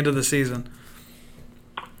weakness heading into the season?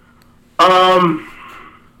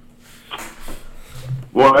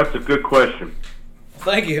 Well, that's a good question.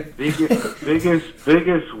 Thank you.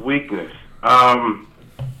 Biggest weakness. I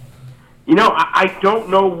don't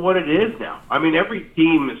know what it is now. I mean, every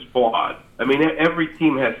team is flawed. I mean, every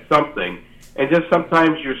team has something, and just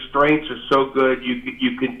sometimes your strengths are so good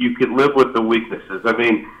you can live with the weaknesses. I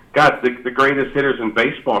mean, God, the greatest hitters in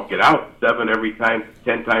baseball get out 7 every time,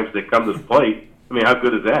 10 times they come to the plate. I mean, how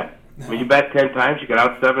good is that? When you bat 10 times, you get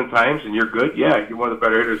out 7 times, and you're good. Yeah, you're one of the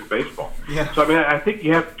better hitters in baseball. Yeah. So I mean, I think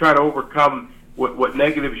you have to try to overcome what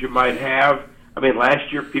negatives you might have. I mean,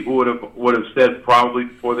 last year people would have said probably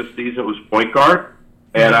before the season it was point guard,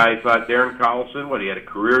 and I thought Darren Collison, he had a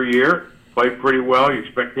career year, played pretty well. You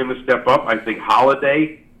expect him to step up. I think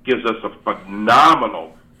Holiday gives us a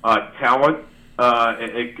phenomenal talent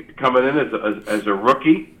coming in as a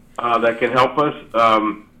rookie that can help us.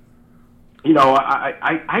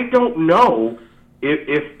 I don't know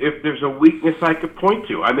if there's a weakness I could point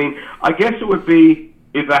to. I mean, I guess it would be,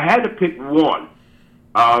 if I had to pick one,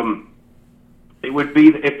 it would be,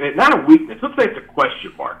 not a weakness, let's say it's a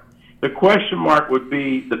question mark. The question mark would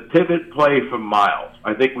be the pivot play from Miles.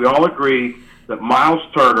 I think we all agree that Miles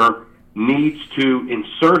Turner needs to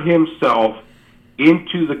insert himself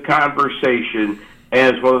into the conversation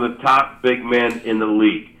as one of the top big men in the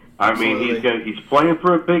league. I mean, he's playing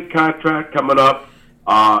for a big contract coming up.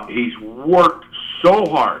 He's worked so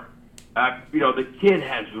hard. The kid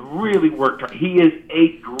has really worked hard. He is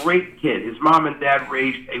a great kid. His mom and dad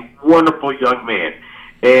raised a wonderful young man,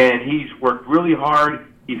 and he's worked really hard.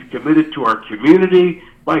 He's committed to our community.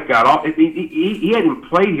 My God, he hadn't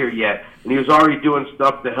played here yet, and he was already doing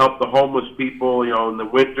stuff to help the homeless people, in the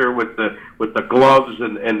winter with the gloves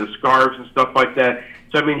and the scarves and stuff like that.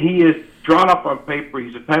 So, I mean, he is drawn up on paper.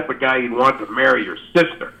 He's the type of guy you'd want to marry your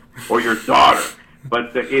sister or your daughter.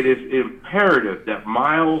 But it is imperative that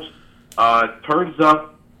Miles turns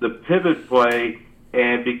up the pivot play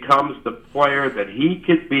and becomes the player that he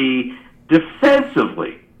could be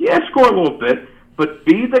defensively. Yeah, score a little bit, but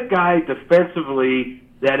be the guy defensively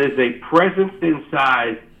that is a presence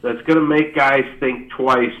inside that's going to make guys think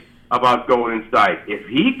twice about going inside. If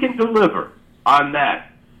he can deliver on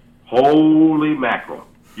that, holy mackerel,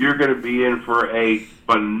 you're going to be in for a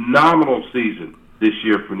phenomenal season this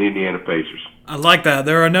year from the Indiana Pacers. I like that.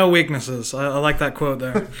 There are no weaknesses. I like that quote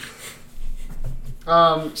there.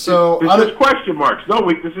 It's just question marks. No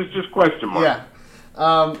weaknesses, just question marks.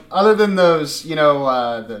 Yeah. Other than those,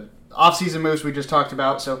 the offseason moves we just talked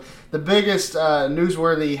about. So the biggest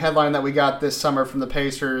newsworthy headline that we got this summer from the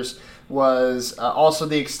Pacers was also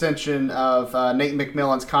the extension of Nate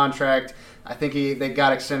McMillan's contract. I think they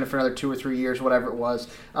got extended for another 2 or 3 years, whatever it was.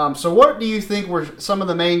 So what do you think were some of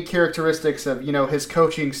the main characteristics of his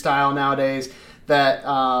coaching style nowadays that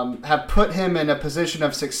have put him in a position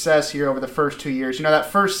of success here over the first 2 years? That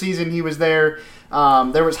first season he was there,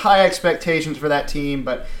 there was high expectations for that team,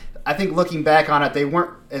 but I think looking back on it, they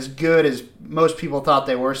weren't as good as most people thought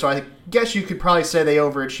they were. So I guess you could probably say they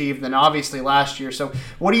overachieved, and obviously last year. So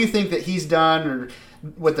what do you think that he's done or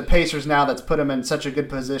with the Pacers now that's put him in such a good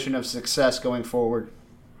position of success going forward?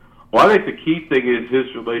 Well, I think the key thing is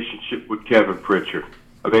his relationship with Kevin Pritchard.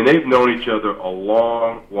 I mean, they've known each other a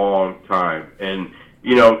long, long time. And,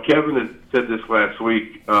 Kevin had said this last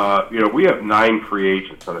week, we have 9 free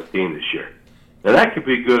agents on the team this year. Now, that could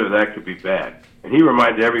be good or that could be bad. And he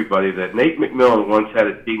reminded everybody that Nate McMillan once had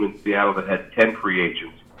a team in Seattle that had 10 free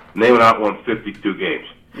agents, and they went out and won 52 games.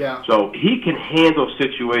 Yeah. So he can handle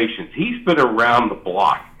situations. He's been around the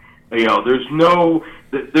block. There is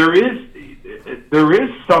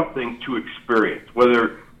something to experience,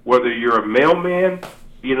 whether you're a mailman,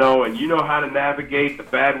 and you know how to navigate the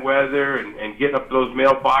bad weather and get up to those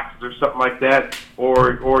mailboxes or something like that,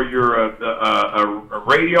 or you're a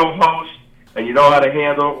radio host and you know how to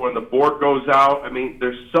handle it when the board goes out. I mean,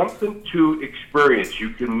 there's something to experience. You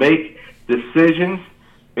can make decisions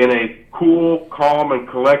in a cool, calm, and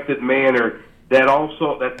collected manner that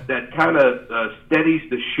also that kind of steadies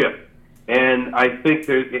the ship. And I think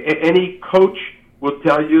any coach will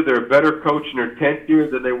tell you they're a better coach in their 10th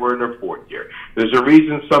year than they were in their 4th year. There's a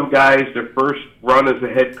reason some guys, their first run as a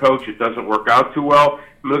head coach, it doesn't work out too well.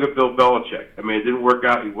 I mean, look at Bill Belichick. I mean, it didn't work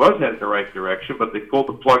out. He was headed in the right direction, but they pulled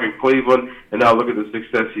the plug in Cleveland, and now look at the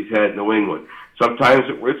success he's had in New England. Sometimes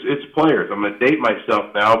it's players. I'm going to date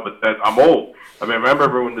myself now, but I'm old. I mean, I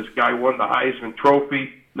remember when this guy won the Heisman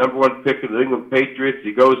Trophy, #1 pick of the New England Patriots.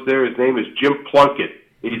 He goes there. His name is Jim Plunkett.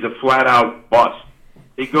 He's a flat-out bust.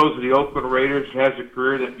 He goes to the Oakland Raiders, has a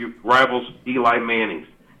career that rivals Eli Manning's,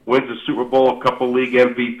 wins the Super Bowl, a couple league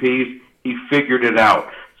MVPs. He figured it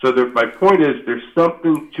out. So my point is there's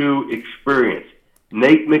something to experience.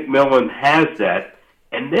 Nate McMillan has that.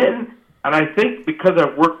 And I think because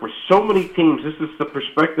I've worked with so many teams, this is the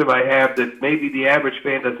perspective I have that maybe the average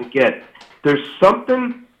fan doesn't get. There's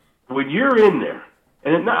something when you're in there,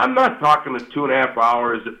 and I'm not talking the 2.5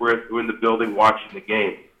 hours that we're in the building watching the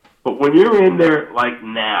game, but when you're in there like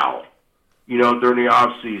now, during the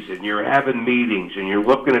off season, you're having meetings and you're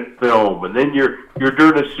looking at film, and then you're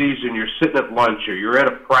during the season, you're sitting at lunch or you're at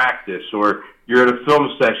a practice or you're at a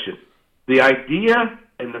film session. The idea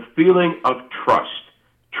and the feeling of trust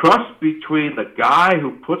between the guy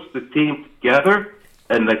who puts the team together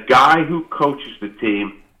and the guy who coaches the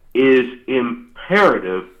team is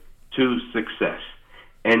imperative to success.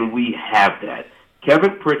 And we have that.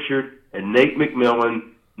 Kevin Pritchard and Nate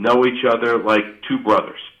McMillan know each other like two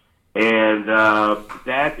brothers. And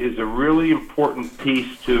that is a really important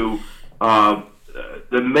piece to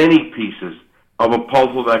the many pieces of a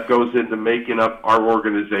puzzle that goes into making up our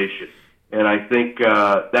organization. And I think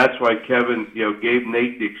that's why Kevin, gave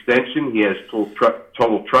Nate the extension. He has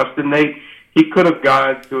total trust in Nate. He could have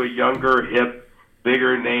gone to a younger, hip,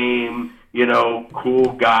 bigger name,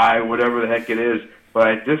 cool guy, whatever the heck it is. But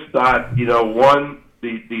I just thought,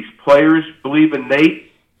 these players believe in Nate.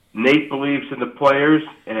 Nate believes in the players,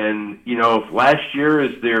 and if last year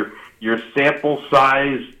is your sample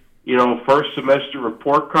size, first semester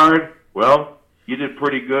report card, well, you did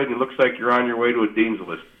pretty good, and it looks like you're on your way to a dean's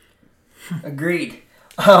list. Agreed.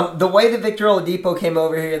 The way that Victor Oladipo came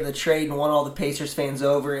over here in the trade and won all the Pacers fans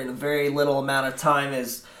over in a very little amount of time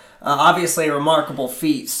is obviously a remarkable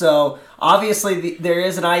feat. So obviously there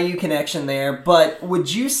is an IU connection there, but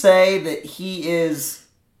would you say that he is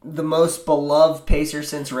the most beloved Pacer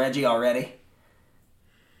since Reggie already?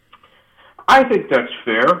 I think that's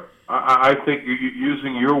fair. I think you're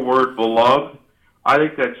using your word beloved. I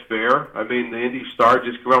think that's fair. I mean, the Indy Star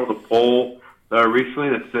just came out with a poll recently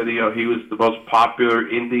that said he was the most popular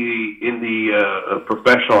Indy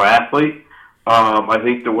professional athlete. I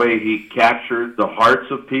think the way he captured the hearts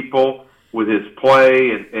of people with his play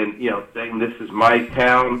and saying this is my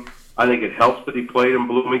town, I think it helps that he played in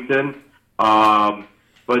Bloomington.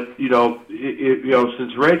 But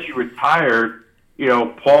since Reggie retired,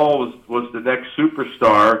 Paul was the next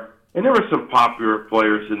superstar, and there were some popular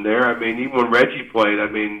players in there. I mean, even when Reggie played,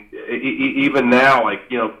 even now,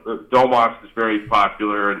 Domas is very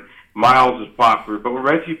popular and Miles is popular. But when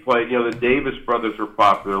Reggie played, the Davis brothers were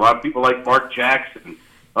popular. A lot of people like Mark Jackson.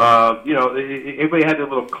 Everybody had their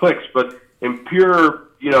little cliques, but in pure,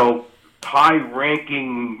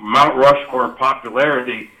 high-ranking Mount Rushmore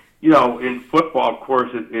popularity. In football, of course,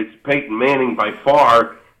 it's Peyton Manning by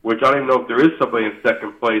far, which I don't even know if there is somebody in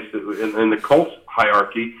second place in the Colts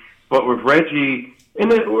hierarchy. But with Reggie, and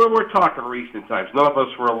we're talking recent times. None of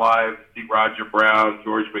us were alive. See Roger Brown,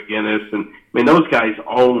 George McGinnis, and those guys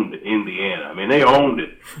owned Indiana. I mean, they owned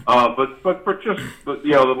it. But for just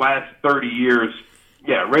the last 30 years,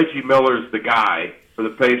 yeah, Reggie Miller's the guy for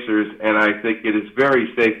the Pacers, and I think it is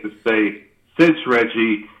very safe to say since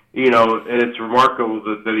Reggie. And it's remarkable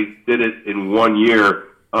that he did it in 1 year.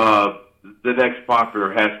 The next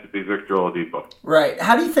popular has to be Victor Oladipo. Right.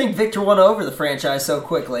 How do you think Victor won over the franchise so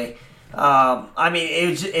quickly? It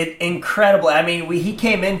was incredible. He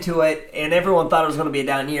came into it, and everyone thought it was going to be a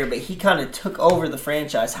down year, but he kind of took over the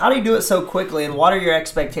franchise. How do you do it so quickly, and what are your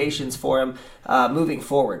expectations for him moving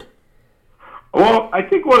forward? Well, I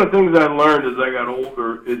think one of the things I learned as I got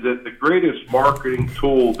older is that the greatest marketing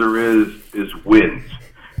tool there is wins.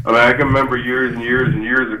 I can remember years and years and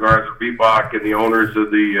years ago, Arthur Reebok and the owners of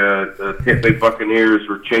the Tampa Bay Buccaneers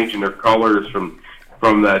were changing their colors from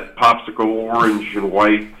that popsicle orange and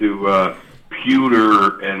white to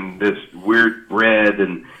pewter and this weird red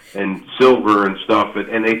and silver and stuff.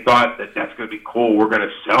 And they thought that that's going to be cool. We're going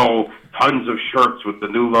to sell tons of shirts with the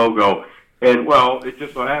new logo. And, well, it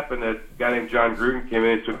just so happened that a guy named John Gruden came in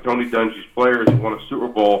and took Tony Dungy's players and won a Super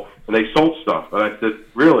Bowl, and they sold stuff. And I said,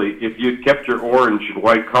 really, if you kept your orange and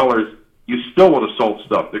white colors, you still would have sold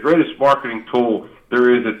stuff. The greatest marketing tool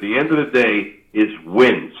there is at the end of the day is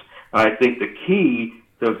wins. I think the key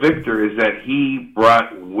to Victor is that he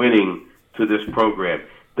brought winning to this program.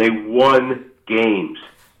 They won games,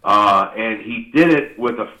 and he did it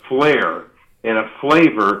with a flair and a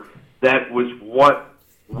flavor that was what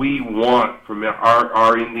we want from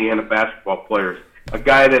our Indiana basketball players. A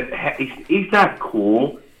guy that he's not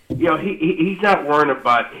cool. He's not worrying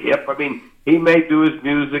about hip. He may do his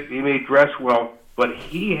music, he may dress well, but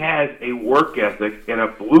he has a work ethic and a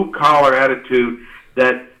blue-collar attitude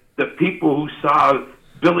that the people who saw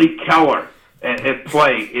Billy Keller and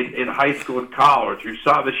play in high school and college, who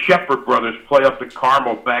saw the Shepherd brothers play up at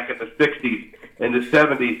Carmel back in the 60s and the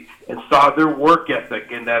 70s, and saw their work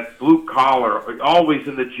ethic and that blue collar, always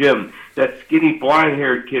in the gym, that skinny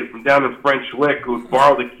blind-haired kid from down in French Lick who would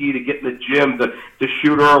borrow the key to get in the gym to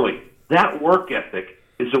shoot early. That work ethic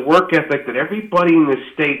is a work ethic that everybody in the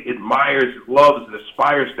state admires, loves, and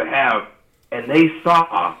aspires to have, and they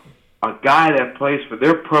saw a guy that plays for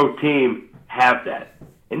their pro team have that.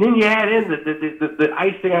 And then you add in the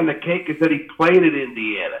icing on the cake is that he played at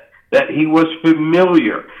Indiana, that he was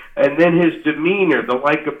familiar, and then his demeanor, the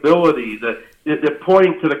likability, the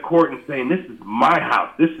pointing to the court and saying, "This is my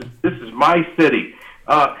house, this is my city."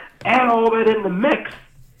 Add all that in the mix,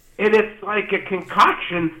 and it's like a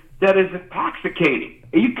concoction that is intoxicating.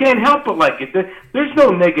 And you can't help it like it. There's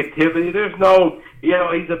no negativity. There's no,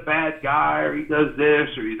 he's a bad guy or he does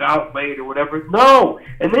this or he's out late or whatever. No.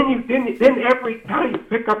 And then every time you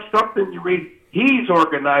pick up something, you read, he's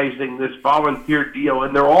organizing this volunteer deal,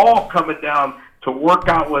 and they're all coming down to work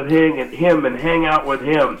out with him and hang out with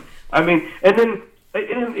him. I mean, and then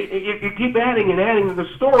you keep adding and adding to the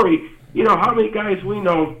story. How many guys we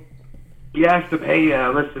know, you ask them, "Hey,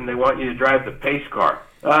 listen, they want you to drive the pace car."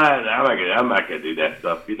 I'm not gonna do that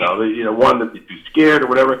stuff. One that you're too scared or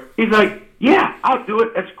whatever. He's like, "Yeah, I'll do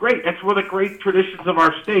it. That's great. That's one of the great traditions of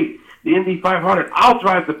our state, the Indy 500. I'll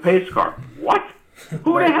drive the pace car." What?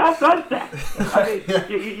 Who the hell does that? I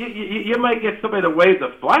mean, you might get somebody to wave the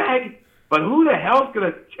flag, but who the hell's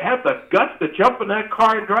gonna have the guts to jump in that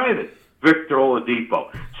car and drive it? Victor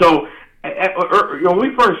Oladipo. So, when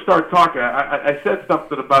we first started talking, I said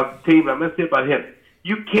something about the team. I'm gonna say about him.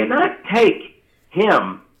 You cannot take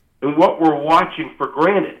him and what we're watching for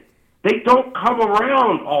granted. They don't come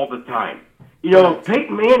around all the time.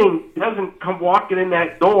 Peyton Manning doesn't come walking in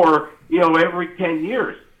that door, every 10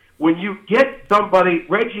 years. When you get somebody,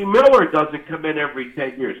 Reggie Miller doesn't come in every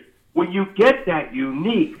 10 years. When you get that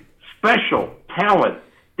unique, special talent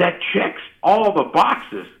that checks all the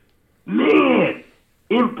boxes, man,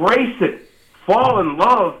 embrace it, fall in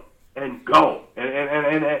love, and go.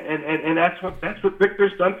 And that's what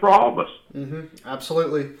Victor's done for all of us. Mm-hmm.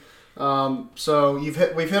 Absolutely. So we've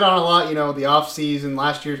hit on a lot. The off season,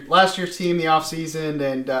 last year's team, the off season,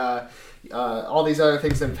 and all these other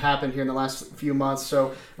things that have happened here in the last few months.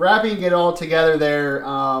 So wrapping it all together, there,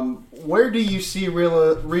 where do you see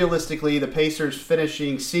realistically the Pacers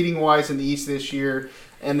finishing seeding wise in the East this year?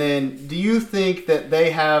 And then, do you think that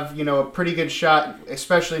they have a pretty good shot,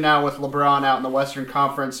 especially now with LeBron out in the Western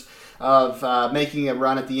Conference, of making a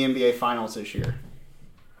run at the NBA Finals this year?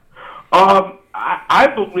 I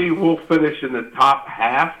believe we'll finish in the top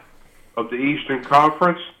half of the Eastern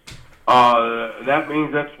Conference. That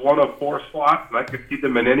means that's one of 4 slots, and I could see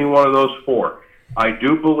them in any one of those 4. I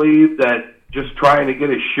do believe that just trying to get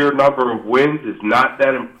a sheer number of wins is not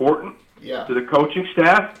that important to the coaching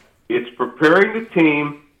staff. It's preparing the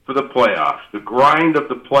team for the playoffs, the grind of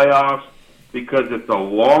the playoffs, because it's a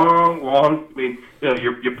long,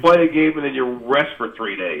 you play a game and then you rest for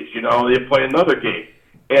 3 days, you play another game.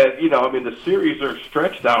 And, the series are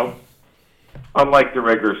stretched out, unlike the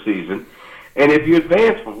regular season. And if you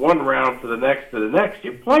advance from one round to the next,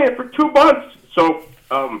 you're playing for 2 months. So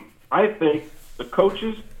I think the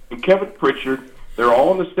coaches and Kevin Pritchard, they're all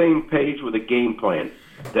on the same page with a game plan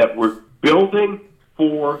that we're building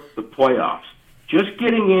for the playoffs. Just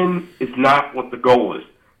getting in is not what the goal is.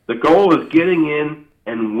 The goal is getting in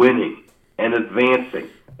and winning and advancing.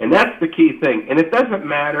 And that's the key thing. And it doesn't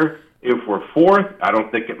matter if we're 4th. I don't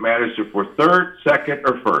think it matters if we're 3rd, 2nd,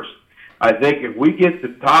 or 1st. I think if we get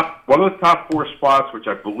one of the top 4 spots, which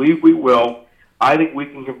I believe we will, I think we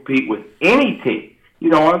can compete with any team.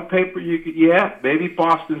 On paper, maybe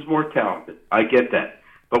Boston's more talented. I get that.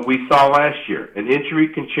 But we saw last year, an injury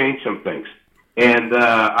can change some things. And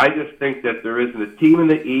I just think that there isn't a team in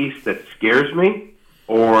the East that scares me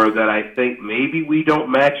or that I think maybe we don't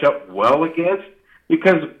match up well against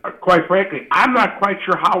because, quite frankly, I'm not quite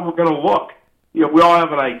sure how we're going to look. We all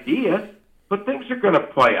have an idea, but things are going to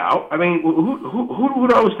play out. I mean, who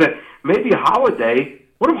knows that maybe Holiday,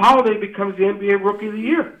 what if Holiday becomes the NBA Rookie of the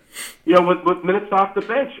Year, with minutes off the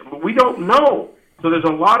bench? We don't know. So there's a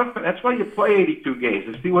lot of – that's why you play 82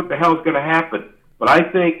 games, to see what the hell is going to happen. But I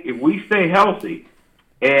think if we stay healthy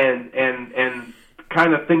and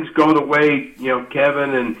kind of things go the way,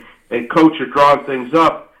 Kevin and Coach are drawing things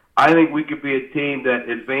up, I think we could be a team that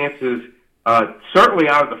advances certainly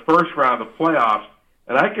out of the first round of the playoffs.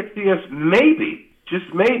 And I could see us maybe,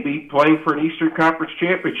 just maybe, playing for an Eastern Conference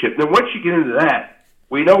championship. Now, once you get into that,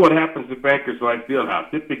 we know what happens at Bankers Life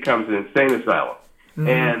Fieldhouse. It becomes an insane asylum.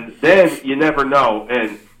 And then you never know.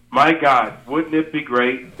 And my God, wouldn't it be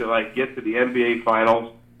great to get to the NBA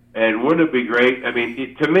Finals? And wouldn't it be great? I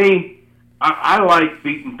mean, to me, I like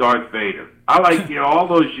beating Darth Vader. I like all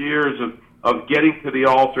those years of getting to the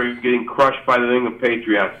altar and getting crushed by the New England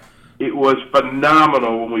Patriots. It was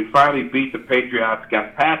phenomenal when we finally beat the Patriots,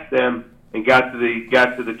 got past them, and got to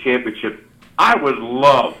the championship. I would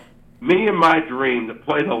love, me and my dream, to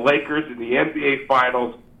play the Lakers in the NBA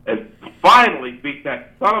Finals and finally beat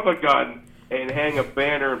that son of a gun and hang a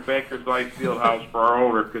banner in Bankers Life Fieldhouse for our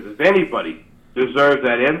owner. Because if anybody deserves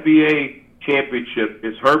that NBA championship,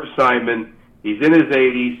 it's Herb Simon. He's in his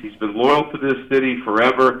 80s. He's been loyal to this city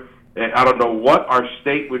forever. And I don't know what our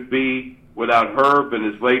state would be without Herb and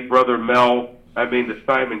his late brother Mel. I mean, the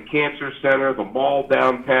Simon Cancer Center, the mall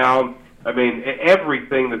downtown. I mean,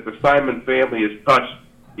 everything that the Simon family has touched,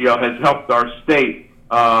 has helped our state.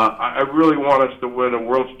 I really want us to win a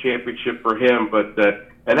World Championship for him, but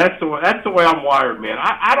and that's the way I'm wired, man.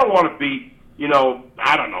 I don't want to beat,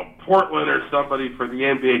 I don't know, Portland or somebody for the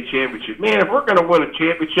NBA championship. Man, if we're going to win a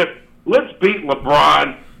championship, let's beat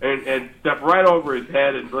LeBron and step right over his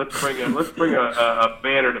head, and let's bring a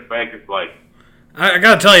banner to Bankers Life. I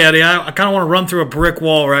got to tell you, Eddie, I kind of want to run through a brick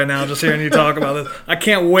wall right now just hearing you talk about this. I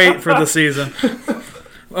can't wait for the season.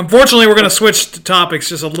 Unfortunately, we're going to switch topics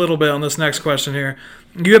just a little bit on this next question here.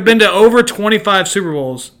 You have been to over 25 Super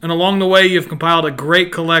Bowls, and along the way, you've compiled a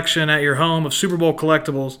great collection at your home of Super Bowl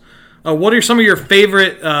collectibles. What are some of your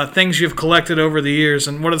favorite things you've collected over the years,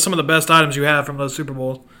 and what are some of the best items you have from those Super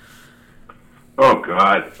Bowls? Oh,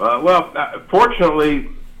 God. Fortunately,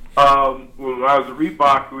 when I was at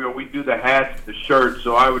Reebok, we do the hats, the shirts,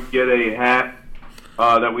 so I would get a hat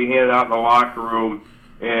that we handed out in the locker room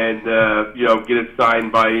and, get it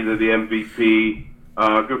signed by either the MVP.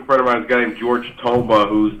 A good friend of mine is a guy named George Toma,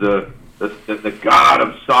 who's the god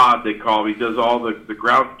of sod, they call him. He does all the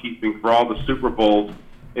groundskeeping for all the Super Bowls,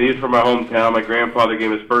 and he's from my hometown. My grandfather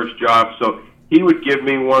gave him his first job, so he would give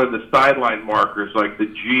me one of the sideline markers, like the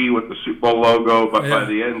G with the Super Bowl logo by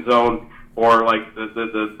the end zone, or like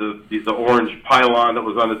the orange pylon that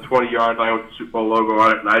was on the 20-yard line with the Super Bowl logo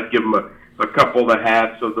on it, and I'd give him a couple of the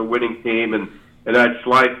hats of the winning team, and I'd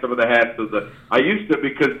slide some of the hats of the. I used to,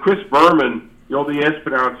 because Chris Berman, the ESPN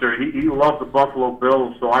announcer, he loved the Buffalo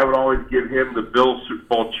Bills, so I would always give him the Bills Super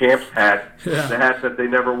Bowl champs hat, the hat that they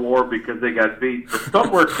never wore because they got beat. But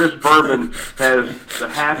somewhere Chris Berman has the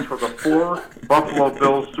hats for the 4 Buffalo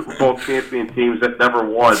Bills Super Bowl champion teams that never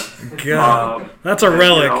won. God, that's a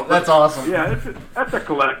relic. That's awesome. Yeah, that's a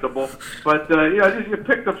collectible. But, you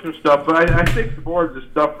picked up some stuff. But I think more of the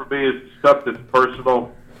stuff for me is stuff that's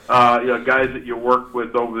personal. Guys that you worked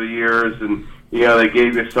with over the years, and they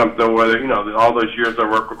gave you something. Whether all those years I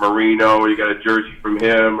worked with Marino, you got a jersey from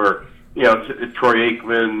him, or Troy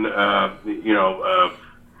Aikman,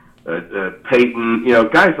 Peyton,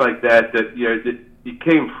 guys like that that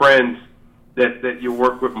became friends. That you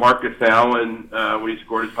worked with Marcus Allen when he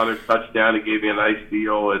scored his 100th touchdown. He gave me a nice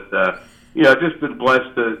deal. Just been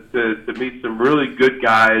blessed to meet some really good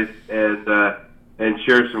guys and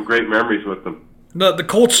share some great memories with them. The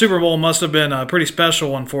Colts Super Bowl must have been a pretty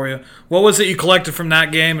special one for you. What was it you collected from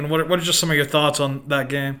that game, and what are just some of your thoughts on that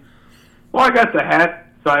game? Well, I got the hat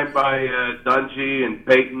signed by Dungy and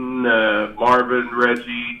Peyton, Marvin,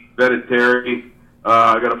 Reggie, Vinatieri.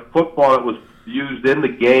 I got a football that was used in the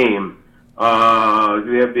game. The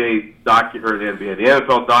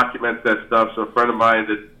NFL documents that stuff. So a friend of mine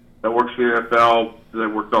that works for the NFL, that I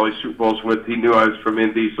worked all these Super Bowls with, he knew I was from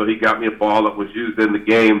Indy, so he got me a ball that was used in the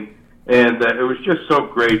game. And it was just so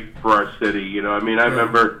great for our city. I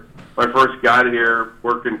remember when I first got here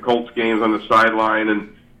working Colts games on the sideline,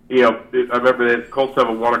 and I remember that Colts have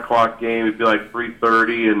a 1:00 game. It'd be like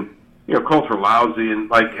 3:30, and Colts were lousy, and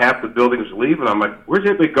like half the building was leaving. I'm like, "Where's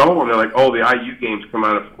everybody going?" They're like, "Oh, the IU games come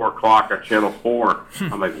out at 4:00 on Channel 4."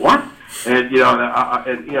 I'm like, "What?" And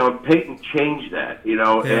Peyton changed that.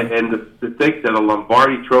 And to think that a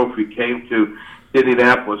Lombardi Trophy came to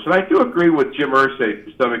Indianapolis. And I do agree with Jim Irsay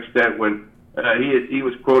to some extent when he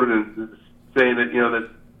was quoted in saying that that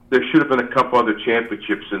there should have been a couple other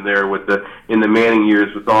championships in there in the Manning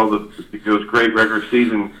years with all those great regular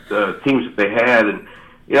season teams that they had. And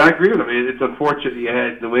I agree with him. It's unfortunate you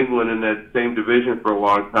had New England in that same division for a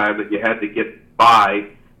long time, that you had to get by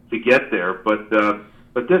to get there. But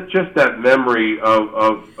just that memory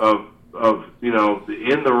of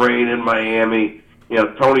in the rain in Miami.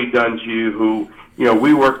 Tony Dungy, who.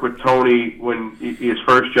 We worked with Tony when his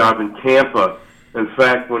first job in Tampa. In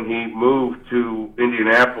fact, when he moved to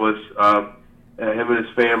Indianapolis, him and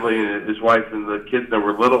his family and his wife and the kids that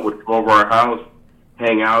were little would come over our house,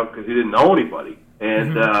 hang out, because he didn't know anybody.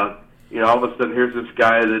 And all of a sudden here's this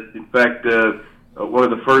guy that, in fact, one of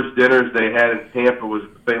the first dinners they had in Tampa was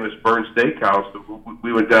the famous Burns Steakhouse.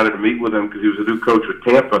 We went down there to meet with him because he was a new coach with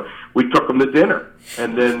Tampa. We took him to dinner.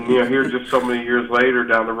 And then, here just so many years later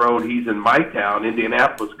down the road, he's in my town,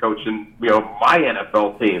 Indianapolis, coaching, my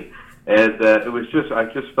NFL team. And it was I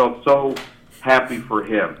just felt so happy for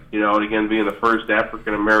him, and again, being the first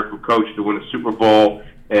African-American coach to win a Super Bowl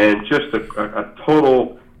and just a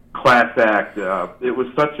total class act. It was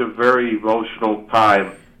such a very emotional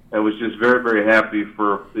time. I was just very, very happy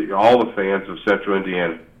for all the fans of Central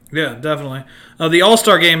Indiana. Yeah, definitely. The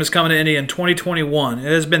All-Star Game is coming to Indy in 2021.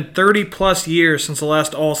 It has been 30-plus years since the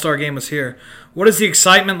last All-Star Game was here. What is the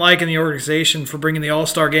excitement like in the organization for bringing the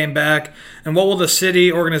All-Star Game back, and what will the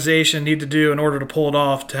city organization need to do in order to pull it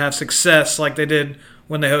off to have success like they did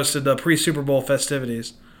when they hosted the pre-Super Bowl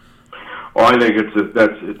festivities? Well, I think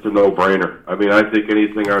it's a no-brainer. I mean, I think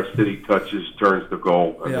anything our city touches turns to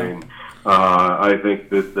gold. I think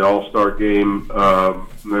that the All-Star Game,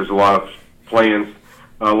 there's a lot of plans,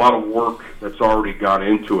 a lot of work that's already gone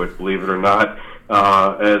into it, believe it or not,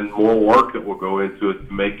 and more work that will go into it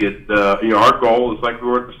to make it, our goal is like we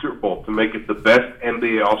were at the Super Bowl, to make it the best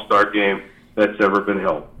NBA All-Star Game that's ever been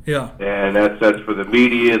held. Yeah. And that's for the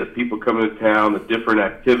media, the people coming to town, the different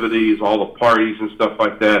activities, all the parties and stuff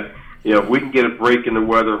like that. If we can get a break in the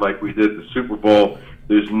weather like we did the Super Bowl,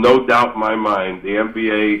 there's no doubt in my mind the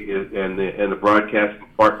NBA and the broadcasting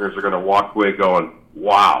partners are going to walk away going,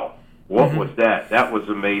 wow, what was that? That was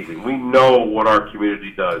amazing. We know what our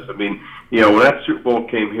community does. I mean, when that Super Bowl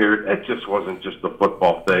came here, it just wasn't just a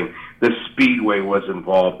football thing. The Speedway was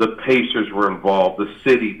involved. The Pacers were involved. The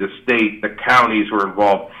city, the state, the counties were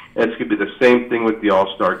involved. And it's going to be the same thing with the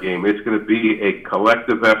All-Star Game. It's going to be a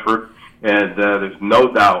collective effort, and there's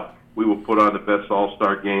no doubt we will put on the best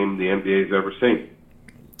All-Star Game the NBA's ever seen.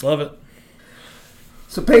 Love it.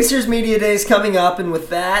 So Pacers Media Day is coming up, and with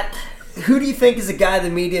that, who do you think is the guy the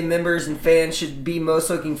media members and fans should be most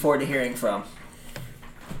looking forward to hearing from?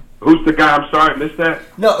 Who's the guy? I'm sorry, I missed that.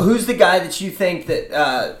 No, who's the guy that you think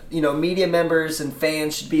that media members and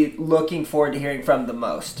fans should be looking forward to hearing from the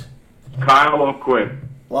most? Kyle O'Quinn.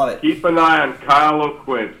 Love it. Keep an eye on Kyle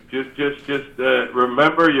O'Quinn. Just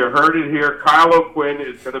remember, you heard it here. Kyle O'Quinn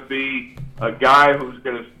is going to be a guy who's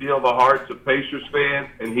going to steal the hearts of Pacers fans,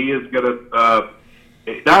 and he is going to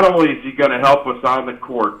not only is he going to help us on the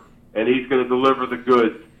court, and he's going to deliver the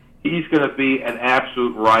goods, he's going to be an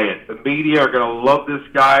absolute riot. The media are going to love this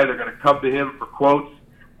guy. They're going to come to him for quotes.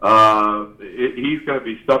 He's going to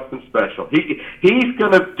be something special. He's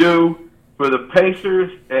going to do for the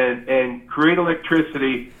Pacers and create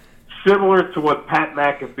electricity similar to what Pat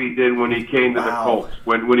McAfee did when he came to the Colts,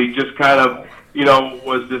 when he just kind of,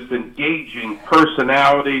 was this engaging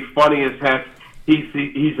personality, funny as heck.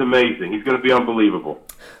 He's amazing. He's going to be unbelievable.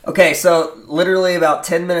 Okay, so literally about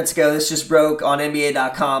 10 minutes ago, this just broke on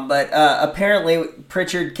NBA.com, but apparently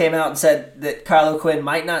Pritchard came out and said that Kyle O'Quinn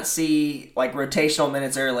might not see rotational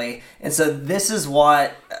minutes early, and so this is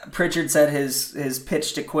what Pritchard said his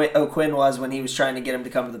pitch to O'Quinn was when he was trying to get him to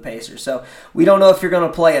come to the Pacers. So we don't know if you're going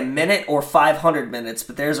to play a minute or 500 minutes,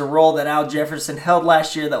 but there's a role that Al Jefferson held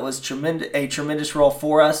last year that was a tremendous role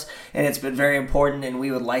for us, and it's been very important, and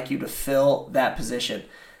we would like you to fill that position.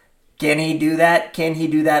 Can he do that? Can he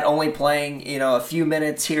do that only playing, a few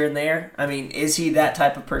minutes here and there? I mean, is he that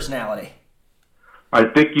type of personality? I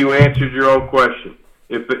think you answered your own question.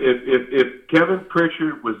 If Kevin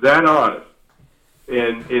Pritchard was that honest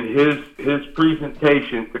in his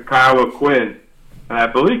presentation to Kyle O'Quinn, and I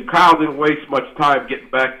believe Kyle didn't waste much time getting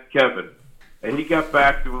back to Kevin, and he got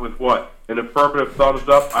back to him with what? An affirmative thumbs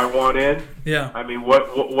up, I want in? Yeah. I mean, what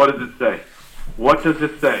does it say? What does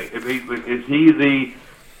it say? Is he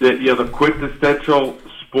the quintessential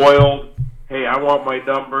spoiled, hey, I want my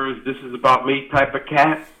numbers, this is about me type of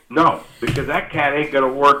cat? No, because that cat ain't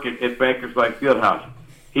going to work at Bankers Life Fieldhouse.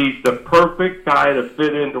 He's the perfect guy to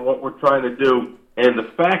fit into what we're trying to do. And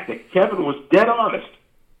the fact that Kevin was dead honest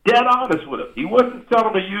with him. He wasn't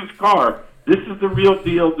selling a used car. This is the real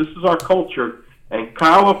deal. This is our culture. And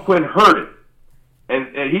Kyle O'Quinn heard it.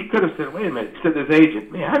 And he could have said, wait a minute, he said to his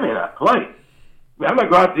agent, man, I may not play. I'm going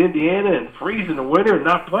to go out to Indiana and freeze in the winter and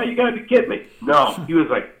not play? You got to be kidding me. No, he was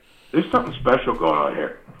like, there's something special going on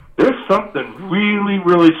here. There's something really,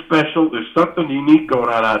 really special. There's something unique going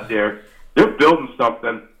on out there. They're building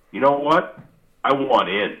something. You know what? I want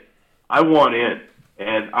in.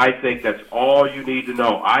 And I think that's all you need to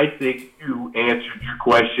know. I think you answered your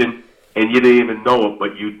question, and you didn't even know it,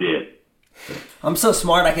 but you did. I'm so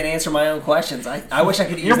smart I can answer my own questions. I wish I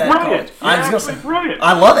could use that in college. You're actually brilliant.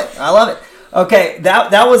 I love it. Okay,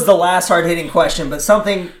 that was the last hard-hitting question, but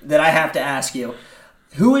something that I have to ask you.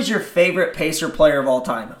 Who is your favorite Pacer player of all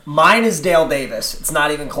time? Mine is Dale Davis. It's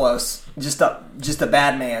not even close. Just a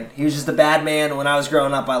bad man. He was just a bad man. When I was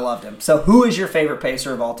growing up, I loved him. So who is your favorite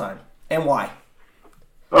Pacer of all time, and why?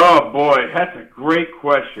 Oh, boy, that's a great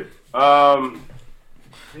question.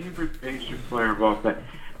 Favorite Pacer player of all time.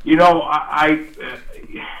 You know, I'm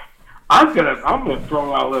gonna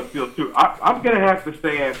throw out left field too. I'm gonna have to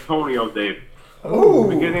say Antonio Davis. Ooh,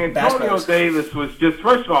 because Antonio Davis was just,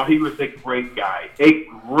 first of all, he was a great guy,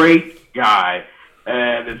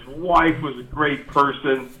 and his wife was a great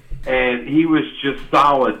person, and he was just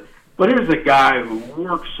solid. But here's a guy who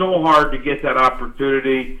worked so hard to get that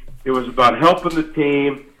opportunity. It was about helping the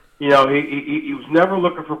team. You know, he was never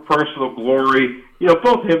looking for personal glory. You know,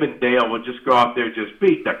 both him and Dale would just go out there and just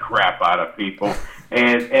beat the crap out of people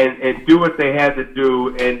and do what they had to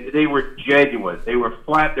do. And they were genuine. They were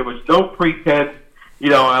flat. There was no pretense. You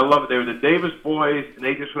know, I love it. They were the Davis boys, and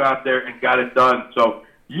they just went out there and got it done. So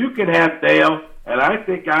you can have Dale, and I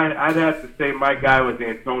think I'd have to say my guy was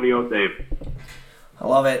Antonio Davis. I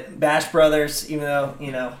love it. Bash Brothers, even though,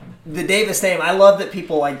 you know, the Davis name, I love that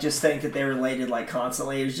people like just think that they're related like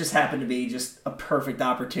constantly. It just happened to be just a perfect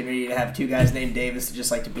opportunity to have two guys named Davis that just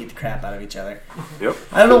like to beat the crap out of each other. Yep.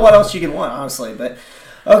 I don't know what else you can want, honestly, but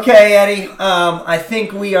okay, Eddie, I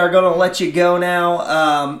think we are going to let you go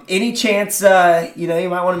now. Any chance, you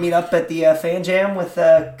might want to meet up at the Fan Jam with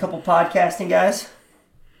a couple podcasting guys?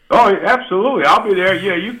 Oh, absolutely. I'll be there.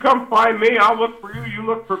 Yeah, you come find me. I'll look for you. You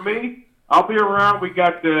look for me. I'll be around. We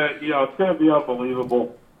got it's going to be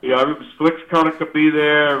unbelievable. You know, Slick's Conic could be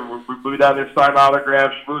there. We'll be down there signing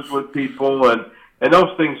autographs, schmooze with people, and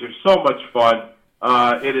those things are so much fun.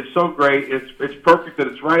 It is so great. It's perfect that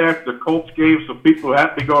it's right after the Colts game, so people who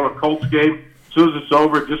have to go to a Colts game, as soon as it's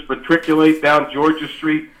over, just matriculate down Georgia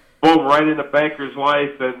Street, boom, right into Banker's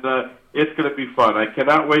Life, and it's going to be fun. I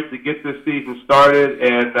cannot wait to get this season started,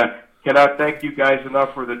 and cannot thank you guys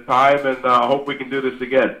enough for the time, and I hope we can do this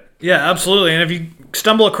again. Yeah, absolutely. And if you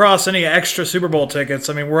stumble across any extra Super Bowl tickets,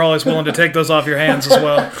 I mean, we're always willing to take those off your hands as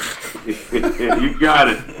well. You got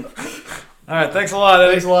it. All right, thanks a lot,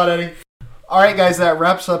 Eddie. Thanks a lot, Eddie. All right, guys, that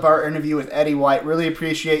wraps up our interview with Eddie White. Really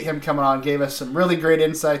appreciate him coming on. Gave us some really great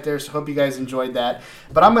insight there, so hope you guys enjoyed that.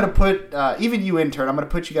 But I'm going to put, even you, intern, I'm going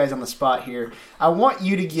to put you guys on the spot here. I want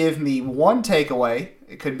you to give me one takeaway.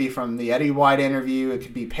 It could be from the Eddie White interview. It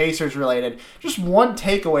could be Pacers related. Just one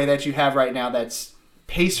takeaway that you have right now that's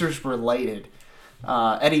Pacers related,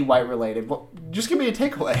 Eddie White related. Well, just give me a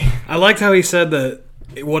takeaway. I liked how he said that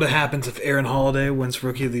what happens if Aaron Holiday wins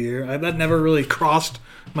Rookie of the Year. That never really crossed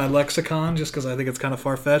my lexicon just because I think it's kind of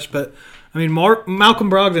far-fetched. But, I mean,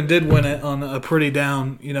 Malcolm Brogdon did win it on a pretty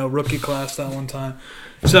down, rookie class that one time.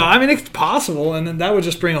 So, I mean, it's possible, and then that would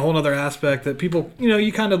just bring a whole other aspect that people,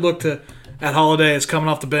 you kind of look at Holiday as coming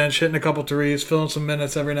off the bench, hitting a couple threes, filling some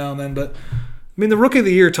minutes every now and then. But, I mean, the Rookie of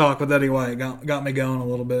the Year talk with Eddie White got me going a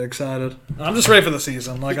little bit excited. I'm just ready for the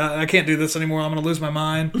season. Like, I can't do this anymore. I'm going to lose my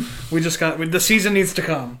mind. The season needs to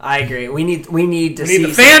come. I agree. We need to see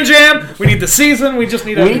the Fan Jam. We need the season. We just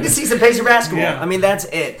need We need to see some Pacer basketball. Yeah. I mean, that's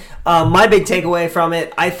it. My big takeaway from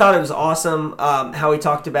it, I thought it was awesome how he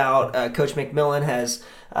talked about Coach McMillan has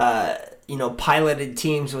piloted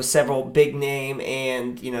teams with several big name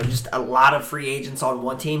and, just a lot of free agents on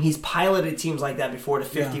one team. He's piloted teams like that before to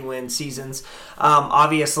 50-win seasons.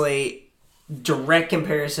 Obviously, direct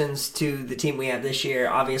comparisons to the team we have this year.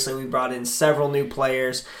 Obviously, we brought in several new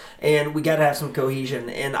players, and we got to have some cohesion.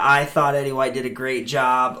 And I thought Eddie White did a great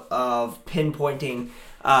job of pinpointing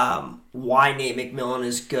why Nate McMillan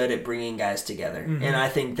is good at bringing guys together. Mm-hmm. And I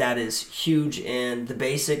think that is huge. And the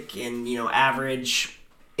basic and, average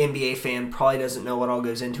NBA fan probably doesn't know what all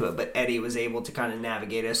goes into it, but Eddie was able to kind of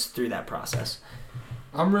navigate us through that process.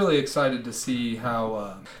 I'm really excited to see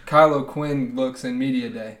how Kyle O'Quinn looks in Media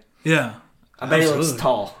Day. Yeah. I bet he looks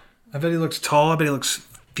tall. I bet he looks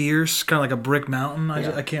fierce, kind of like a brick mountain.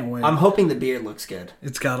 I can't wait. I'm hoping the beard looks good.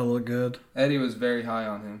 It's got to look good. Eddie was very high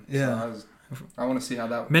on him. Yeah. So I want to see how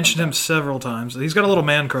that mentioned him several times. He's got a little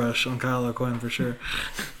man crush on Kyle O'Quinn for sure.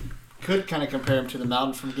 Could kind of compare him to the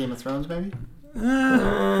mountain from Game of Thrones, maybe?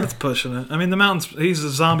 That's pushing it. I mean, the mountain's he's a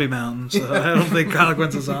zombie mountain, so I don't think Kyle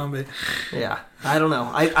O'Quinn's a zombie. Yeah, I don't know.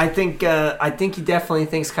 I think he definitely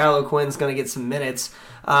thinks Kyle O'Quinn's going to get some minutes,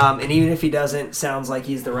 and even if he doesn't, sounds like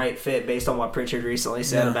he's the right fit based on what Pritchard recently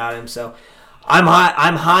said about him. So I'm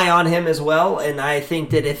high on him as well, and I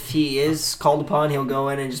think that if he is called upon, he'll go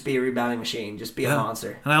in and just be a rebounding machine, just be a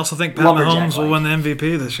monster. And I also think Pat Mahomes will win the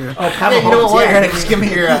MVP this year. Oh, Pat Mahomes! You know what? Yeah. Just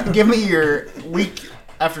give me your week.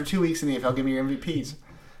 After 2 weeks in the NFL, give me your MVPs.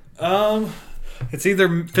 It's either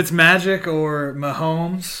Fitzmagic or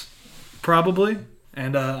Mahomes, probably.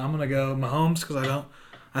 And I'm going to go Mahomes because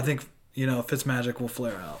I think Fitzmagic will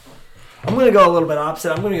flare out. I'm going to go a little bit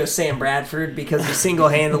opposite. I'm going to go Sam Bradford because he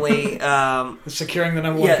single-handedly securing the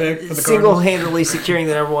number one pick for the Cardinals. Single-handedly securing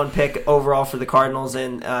the number one pick overall for the Cardinals,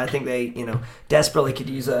 and I think they desperately could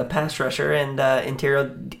use a pass rusher and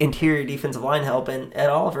interior defensive line help, and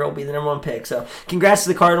Ed Oliver will be the number one pick. So congrats to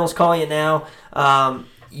the Cardinals, calling it now.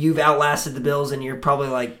 You've outlasted the Bills, and you're probably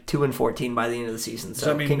like 2-14 by the end of the season. So does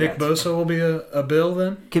that mean congrats. Nick Bosa will be a Bill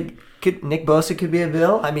then? Could Nick Bosa could be a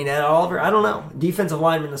Bill? I mean, Ed Oliver, I don't know. Defensive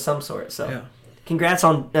lineman of some sort. So, yeah. Congrats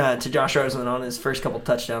to Josh Rosen on his first couple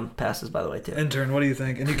touchdown passes, by the way, too. Intern, what do you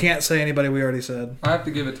think? And you can't say anybody we already said. I have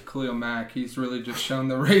to give it to Khalil Mack. He's really just shown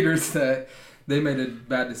the Raiders that they made a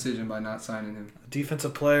bad decision by not signing him.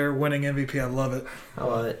 Defensive player, winning MVP. I love it. I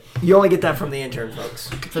love it. You only get that from the intern, folks.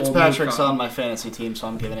 Fitzpatrick's on my fantasy team, so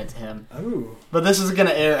I'm giving it to him. Ooh. But this is going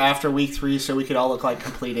to air after week 3, so we could all look like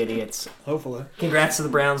complete idiots. Hopefully. Congrats to the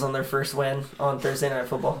Browns on their first win on Thursday Night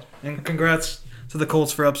Football. And congrats to the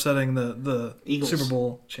Colts for upsetting the Super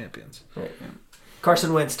Bowl champions. Right. Yeah.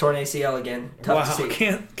 Carson Wentz torn ACL again. Tough to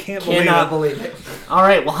see. Cannot believe it. All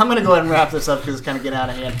right, well, I'm going to go ahead and wrap this up because it's kind of getting out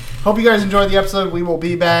of hand. Hope you guys enjoyed the episode. We will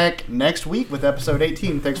be back next week with episode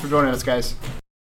 18. Thanks for joining us, guys.